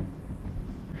reeling.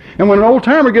 And when an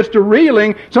old-timer gets to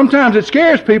reeling, sometimes it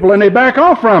scares people and they back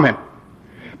off from him.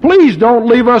 Please don't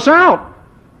leave us out.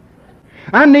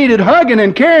 I needed hugging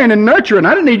and caring and nurturing.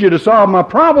 I didn't need you to solve my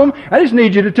problem. I just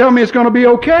need you to tell me it's going to be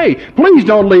okay. Please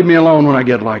don't leave me alone when I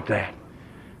get like that.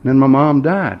 And then my mom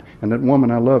died, and that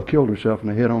woman I loved killed herself in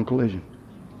a head-on collision.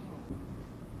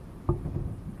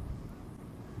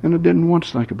 And I didn't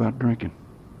once think about drinking.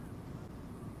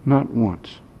 Not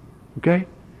once. Okay?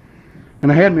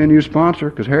 And I had me a new sponsor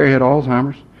because Harry had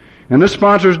Alzheimer's. And this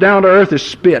sponsor's down to earth as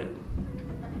spit.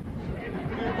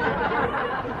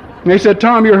 And he said,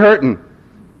 Tom, you're hurting.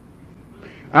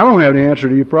 I don't have the answer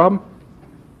to your problem.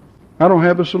 I don't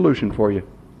have a solution for you.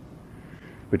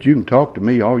 But you can talk to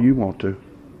me all you want to.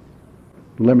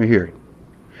 Let me hear it.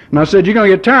 And I said, you're going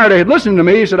to get tired of listening to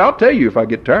me. He said, I'll tell you if I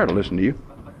get tired of listening to you.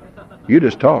 You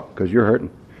just talk because you're hurting.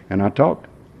 And I talked.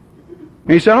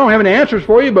 And he said, I don't have any answers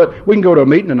for you, but we can go to a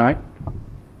meeting tonight.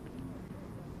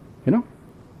 You know?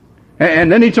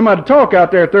 And they need somebody to talk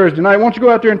out there Thursday night. Why don't you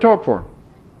go out there and talk for them?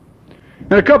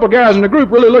 And a couple of guys in the group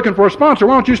really looking for a sponsor.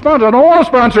 Why don't you sponsor? I don't want to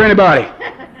sponsor anybody.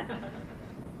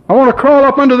 I want to crawl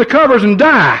up under the covers and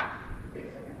die.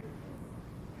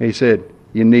 He said,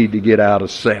 you need to get out of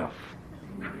self.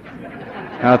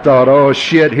 I thought, oh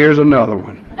shit, here's another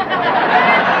one.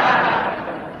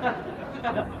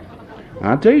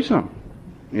 I'll tell you something.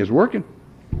 It's working.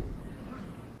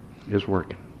 It's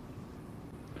working.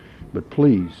 But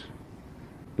please,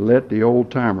 let the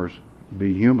old-timers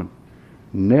be human.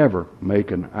 Never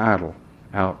make an idol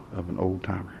out of an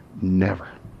old-timer. Never.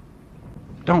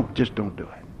 Just don't do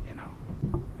it, you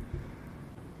know.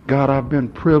 God, I've been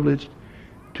privileged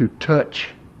to touch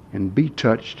and be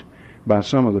touched by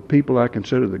some of the people I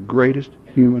consider the greatest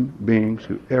human beings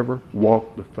who ever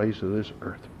walked the face of this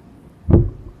earth.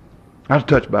 I was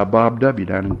touched by Bob W.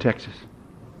 down in Texas.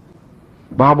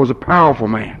 Bob was a powerful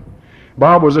man.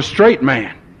 Bob was a straight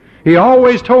man. He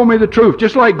always told me the truth,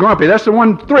 just like Grumpy. That's the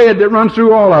one thread that runs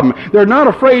through all of them. They're not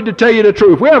afraid to tell you the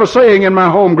truth. We have a saying in my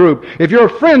home group, if your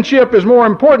friendship is more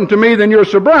important to me than your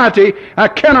sobriety, I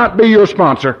cannot be your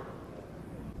sponsor.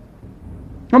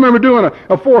 I remember doing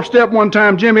a fourth-step one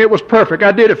time, Jimmy. It was perfect.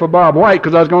 I did it for Bob White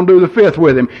because I was going to do the fifth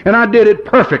with him, and I did it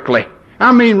perfectly.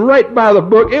 I mean, right by the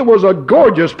book. It was a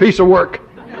gorgeous piece of work.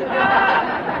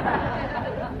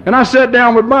 And I sat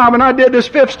down with Bob, and I did this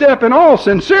fifth step in all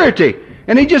sincerity.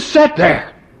 And he just sat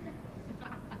there.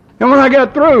 And when I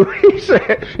got through,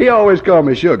 he always called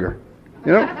me Sugar,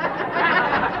 you know.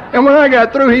 And when I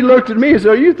got through, he looked at me and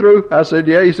said, are you through? I said,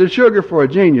 yeah. He said, Sugar, for a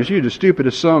genius, you're the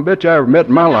stupidest son of a bitch I ever met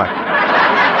in my life.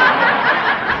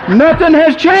 Nothing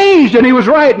has changed. And he was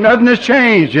right. Nothing has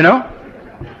changed, you know.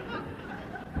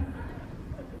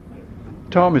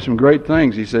 Taught me some great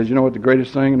things. He says, you know what the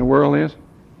greatest thing in the world is?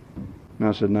 And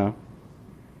I said, no.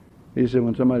 He said,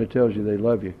 when somebody tells you they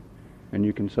love you, and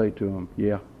you can say to them,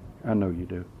 yeah, I know you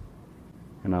do.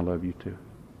 And I love you too.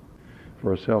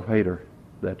 For a self-hater,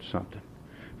 that's something.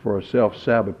 For a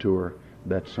self-saboteur,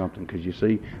 that's something. Because you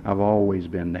see, I've always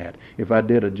been that. If I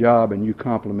did a job and you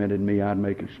complimented me, I'd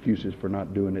make excuses for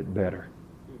not doing it better.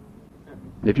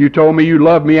 If you told me you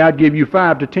loved me, I'd give you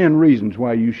 5 to 10 reasons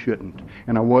why you shouldn't.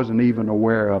 And I wasn't even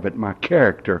aware of it. My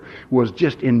character was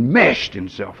just enmeshed in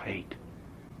self-hate.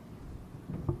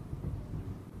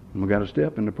 And we got a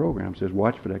step in the program that says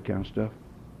watch for that kind of stuff.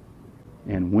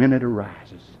 And when it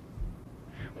arises.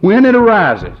 When it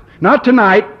arises. Not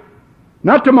tonight.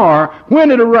 Not tomorrow.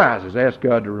 When it arises. Ask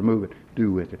God to remove it.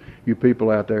 Do with it. You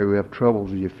people out there who have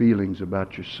troubles with your feelings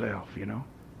about yourself, you know.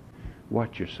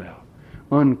 Watch yourself.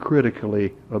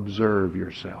 Uncritically observe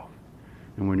yourself.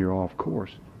 And when you're off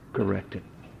course, correct it.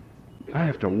 I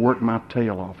have to work my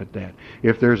tail off at that.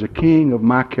 If there's a king of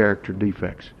my character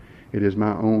defects, it is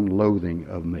my own loathing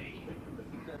of me.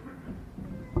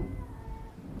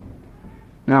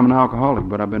 Now I'm an alcoholic,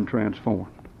 but I've been transformed.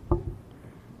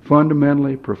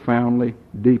 Fundamentally, profoundly,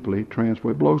 deeply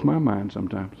transformed. It blows my mind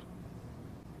sometimes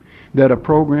that a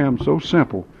program so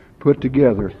simple, put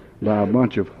together by a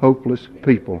bunch of hopeless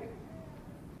people,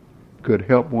 could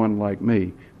help one like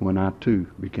me when I too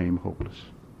became hopeless.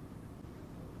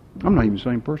 I'm not even the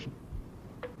same person.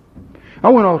 I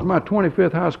went off to my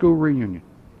 25th high school reunion.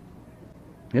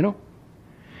 You know?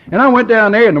 And I went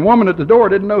down there, and the woman at the door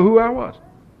didn't know who I was.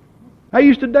 I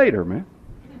used to date her, man.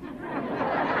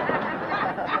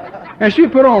 And she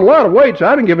put on a lot of weight, so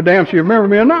I didn't give a damn if she remembered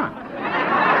me or not.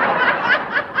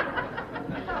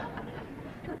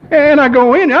 And I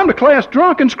go in, and I'm the class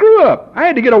drunk and screw up. I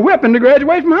had to get a whipping to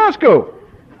graduate from high school.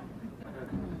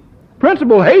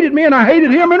 Principal hated me, and I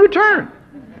hated him in return.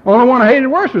 Only one I hated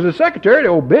worse was the secretary, the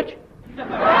old bitch.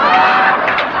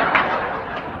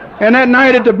 And that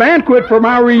night at the banquet for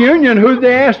my reunion, who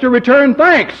they asked to return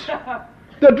thanks?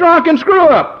 The drunken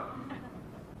screw-up.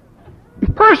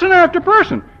 Person after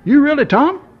person. You really,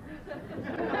 Tom?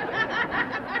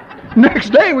 Next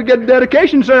day we get a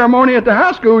dedication ceremony at the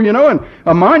high school, you know, and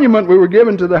a monument we were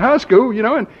given to the high school, you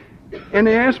know, and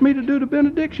they asked me to do the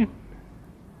benediction.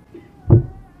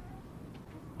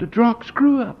 The drunk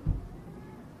screw-up.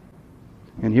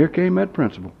 And here came that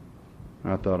principal.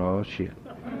 I thought, oh, shit.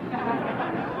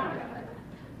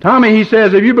 Tommy, he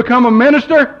says, have you become a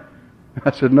minister?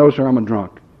 I said, no, sir, I'm a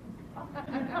drunk.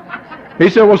 He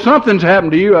said, well, something's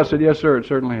happened to you. I said, yes, sir, it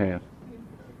certainly has.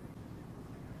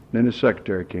 Then his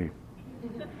secretary came.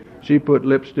 She put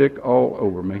lipstick all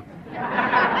over me.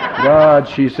 God,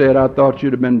 she said, I thought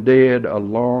you'd have been dead a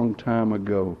long time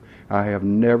ago. I have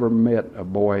never met a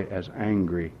boy as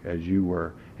angry as you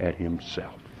were at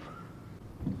himself.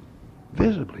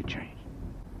 Visibly changed.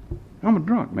 I'm a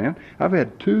drunk, man. I've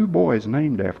had 2 boys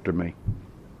named after me.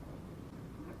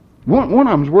 One of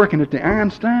them's working at the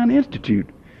Einstein Institute.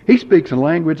 He speaks a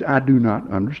language I do not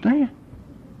understand.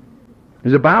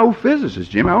 He's a biophysicist,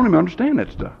 Jim. I don't even understand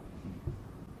that stuff.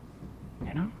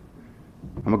 You know?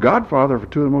 I'm a godfather for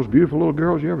two of the most beautiful little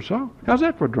girls you ever saw. How's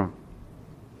that for a drunk?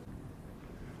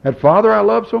 That father I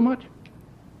love so much?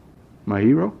 My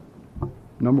hero?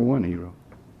 Number one hero.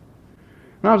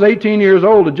 When I was 18 years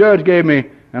old, the judge gave me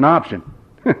an option.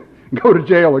 Go to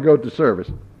jail or go to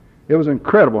service. It was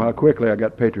incredible how quickly I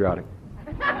got patriotic.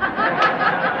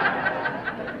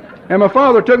 And my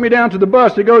father took me down to the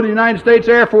bus to go to the United States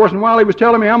Air Force, and while he was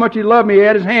telling me how much he loved me, he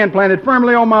had his hand planted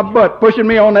firmly on my butt, pushing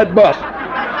me on that bus.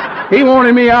 He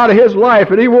wanted me out of his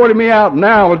life, and he wanted me out, and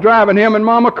now I was driving him and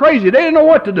Mama crazy. They didn't know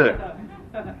what to do.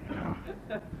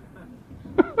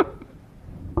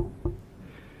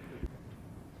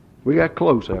 We got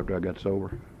close after I got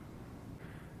sober.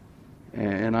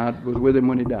 And I was with him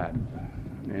when he died.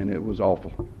 And it was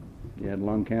awful. He had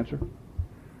lung cancer.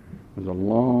 It was a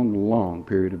long, long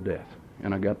period of death.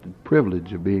 And I got the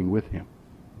privilege of being with him.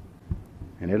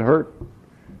 And it hurt,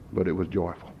 but it was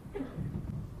joyful.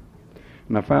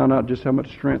 And I found out just how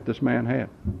much strength this man had.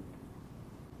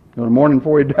 On the morning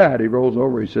before he died, he rolls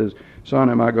over, he says, "Son,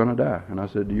 am I going to die?" And I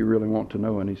said, "Do you really want to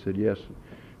know?" And he said, "Yes."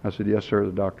 I said, "Yes, sir,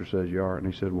 the doctor says you are." And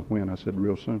he said, "Well, when?" I said,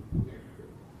 "Real soon."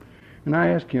 And I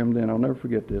asked him then, I'll never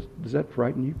forget this, "Does that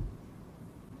frighten you?"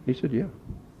 He said, "Yeah."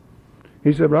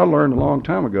 He said, "But I learned a long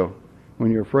time ago, when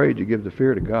you're afraid, you give the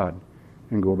fear to God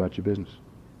and go about your business."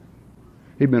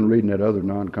 He'd been reading that other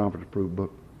non-conference approved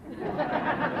book.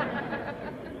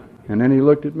 And then he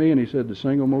looked at me and he said, "The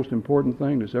single most important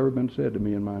thing that's ever been said to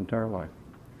me in my entire life."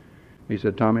 He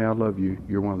said, "Tommy, I love you.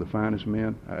 You're one of the finest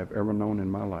men I've ever known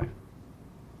in my life."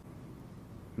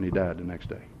 And he died the next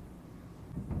day.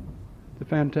 It's a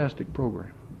fantastic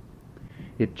program.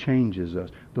 It changes us,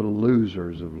 the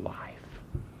losers of life,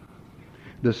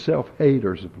 the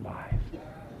self-haters of life.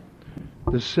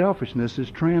 The selfishness is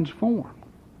transformed.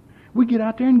 We get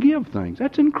out there and give things.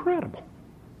 That's incredible.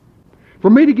 For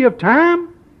me to give time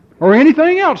or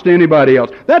anything else to anybody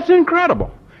else, that's incredible.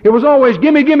 It was always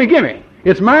gimme, gimme, gimme.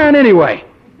 It's mine anyway.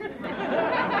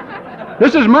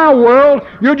 This is my world.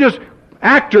 You're just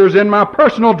actors in my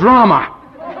personal drama.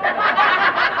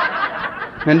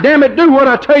 And damn it, do what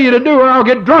I tell you to do or I'll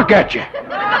get drunk at you.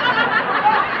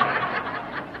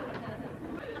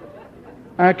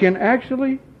 I can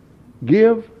actually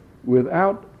give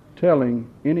without telling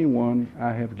anyone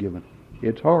I have given.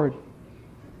 It's hard.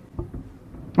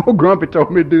 Oh, Grumpy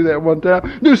told me to do that one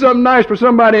time. Do something nice for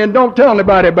somebody and don't tell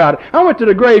anybody about it. I went to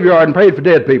the graveyard and prayed for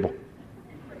dead people.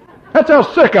 That's how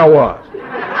sick I was.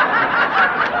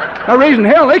 No reason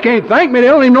hell they can't thank me. They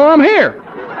don't even know I'm here.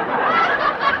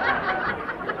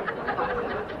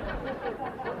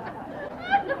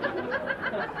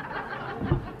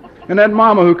 And that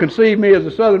mama who conceived me as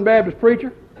a Southern Baptist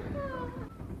preacher,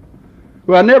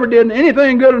 who I never did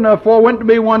anything good enough for, went to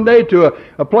me one day to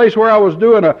a place where I was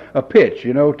doing a pitch,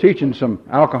 teaching some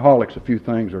alcoholics a few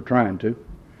things, or trying to.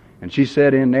 And she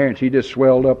sat in there and she just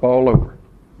swelled up all over.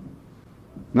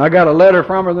 And I got a letter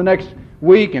from her the next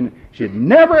week, and she had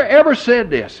never ever said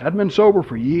this. I'd been sober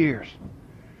for years.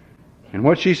 And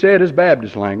what she said is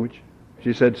Baptist language.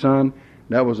 She said, "Son,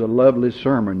 that was a lovely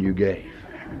sermon you gave.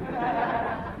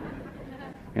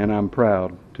 And I'm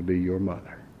proud to be your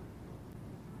mother."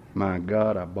 My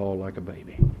God, I bawled like a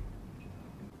baby.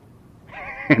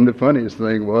 And the funniest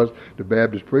thing was, the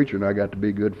Baptist preacher and I got to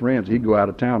be good friends. He'd go out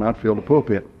of town, I'd fill the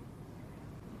pulpit.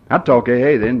 I'd talk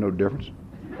AA, there ain't no difference.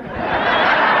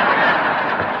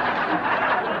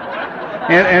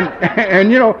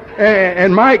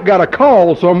 And Mike got a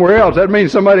call somewhere else. That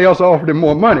means somebody else offered him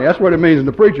more money. That's what it means in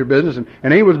the preacher business.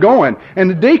 And he was going. And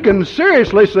the deacon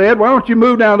seriously said, "Why don't you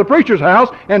move down to the preacher's house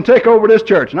and take over this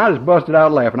church?" And I just busted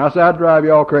out laughing. I said, "I'd drive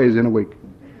you all crazy in a week.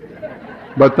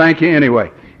 But thank you anyway.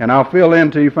 And I'll fill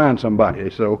in till you find somebody."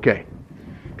 They said, "Okay."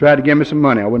 Tried to give me some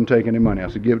money. I wouldn't take any money. I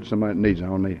said, "Give it to somebody that needs it. I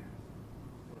don't need it."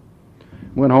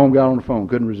 Went home, got on the phone,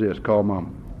 couldn't resist, called Mama.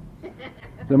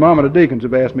 The Mama, the deacons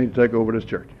have asked me to take over this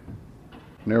church.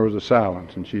 And there was a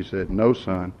silence, and she said, "No,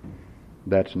 son,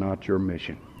 that's not your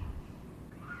mission."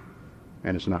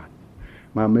 And it's not.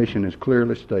 My mission is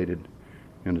clearly stated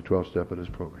in the 12th step of this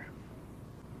program.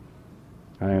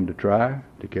 I am to try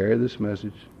to carry this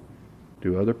message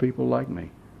to other people like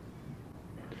me.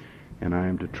 And I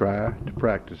am to try to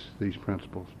practice these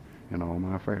principles in all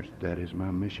my affairs. That is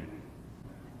my mission.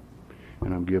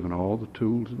 And I'm given all the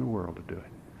tools in the world to do it.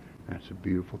 That's a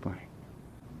beautiful thing.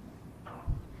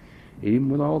 Even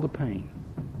with all the pain,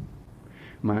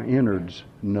 my innards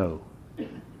know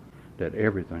that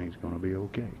everything's going to be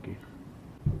okay again.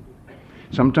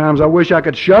 Sometimes I wish I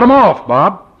could shut them off,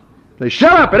 Bob. Say,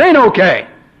 shut up, it ain't okay.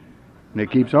 And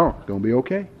it keeps on. Gonna be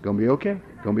okay, gonna be okay,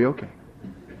 gonna be okay.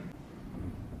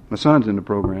 My son's in the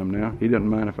program now. He doesn't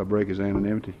mind if I break his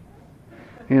anonymity.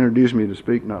 He introduced me to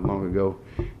speak not long ago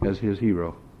as his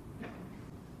hero.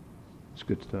 It's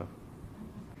good stuff.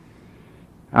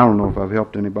 I don't know if I've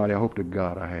helped anybody. I hope to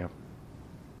God I have.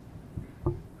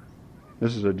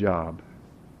 This is a job.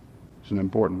 It's an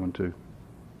important one, too.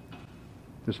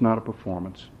 It's not a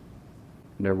performance.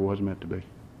 It never was meant to be.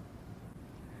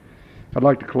 I'd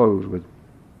like to close with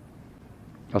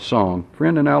a song. A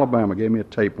friend in Alabama gave me a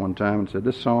tape one time and said,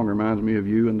 this song reminds me of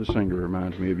you and the singer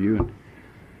reminds me of you. And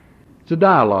it's a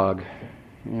dialogue.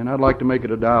 And I'd like to make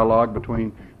it a dialogue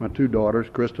between my two daughters,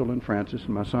 Crystal and Frances,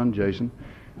 and my son Jason,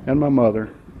 and my mother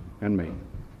and me.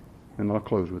 And I'll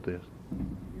close with this.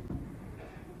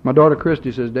 My daughter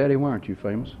Christy says, Daddy, why aren't you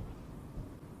famous?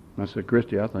 And I said,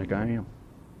 Christy, I think I am.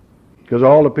 Because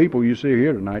all the people you see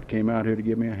here tonight came out here to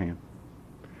give me a hand.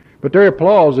 But their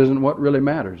applause isn't what really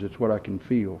matters. It's what I can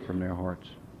feel from their hearts.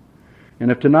 And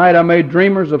if tonight I made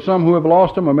dreamers of some who have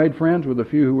lost them, or made friends with a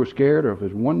few who were scared, or if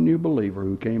there's one new believer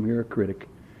who came here a critic,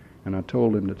 and I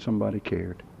told him that somebody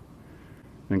cared,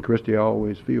 then Christy, I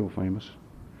always feel famous.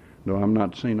 Though I'm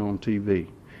not seen on TV,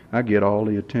 I get all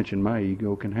the attention my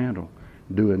ego can handle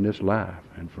doing this live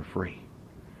and for free.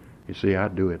 You see, I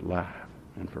do it live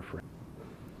and for free.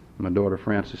 My daughter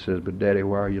Frances says, but Daddy,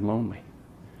 why are you lonely?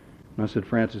 And I said,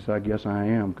 Frances, I guess I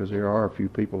am, because there are a few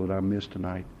people that I missed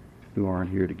tonight who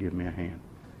aren't here to give me a hand.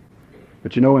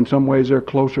 But you know, in some ways they're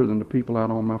closer than the people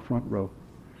out on my front row.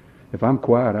 If I'm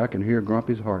quiet, I can hear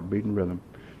Grumpy's heart beating rhythm,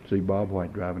 see Bob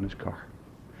White driving his car.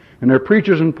 And there are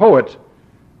preachers and poets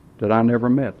that I never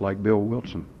met, like Bill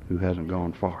Wilson, who hasn't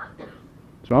gone far.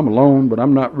 So I'm alone, but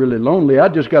I'm not really lonely. I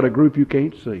just got a group you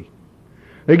can't see.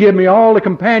 They give me all the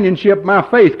companionship my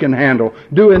faith can handle,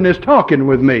 doing this talking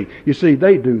with me. You see,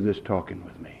 they do this talking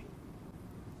with me.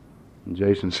 And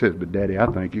Jason says, but Daddy, I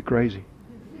think you're crazy.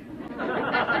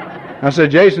 I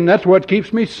said, Jason, that's what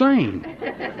keeps me sane.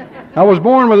 I was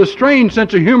born with a strange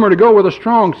sense of humor to go with a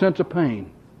strong sense of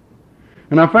pain.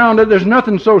 And I found that there's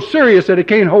nothing so serious that it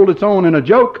can't hold its own in a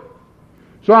joke.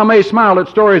 So I may smile at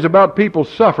stories about people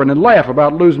suffering and laugh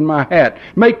about losing my hat.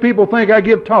 Make people think I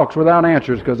give talks without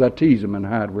answers because I tease them and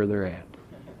hide where they're at.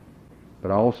 But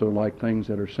I also like things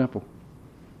that are simple.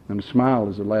 And a smile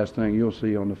is the last thing you'll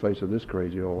see on the face of this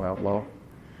crazy old outlaw.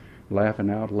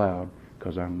 Laughing out loud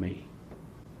because I'm me.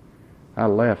 I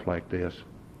laugh like this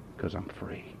because I'm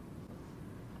free.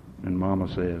 And Mama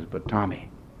says, but Tommy,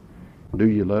 do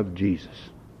you love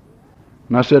Jesus?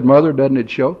 And I said, Mother, doesn't it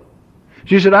show?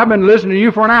 She said, I've been listening to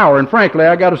you for an hour, and frankly,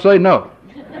 I got to say no.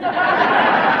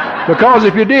 Because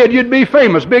if you did, you'd be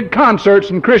famous, big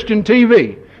concerts and Christian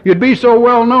TV. You'd be so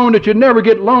well known that you'd never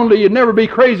get lonely, you'd never be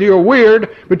crazy or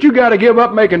weird, but you got to give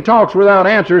up making talks without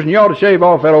answers, and you ought to shave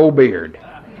off that old beard.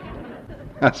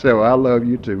 I said, well, I love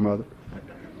you too, Mother.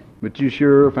 But you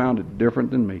sure found it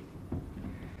different than me.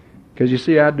 Because you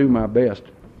see, I do my best,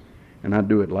 and I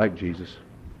do it like Jesus,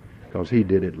 because he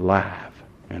did it live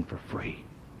and for free.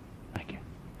 Thank you.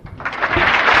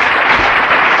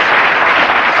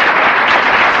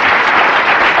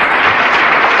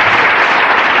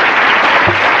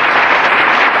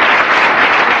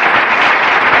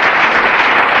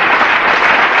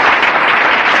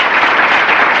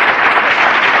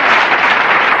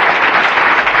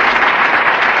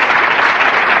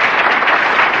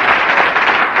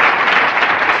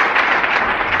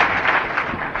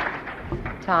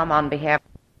 Tom, on behalf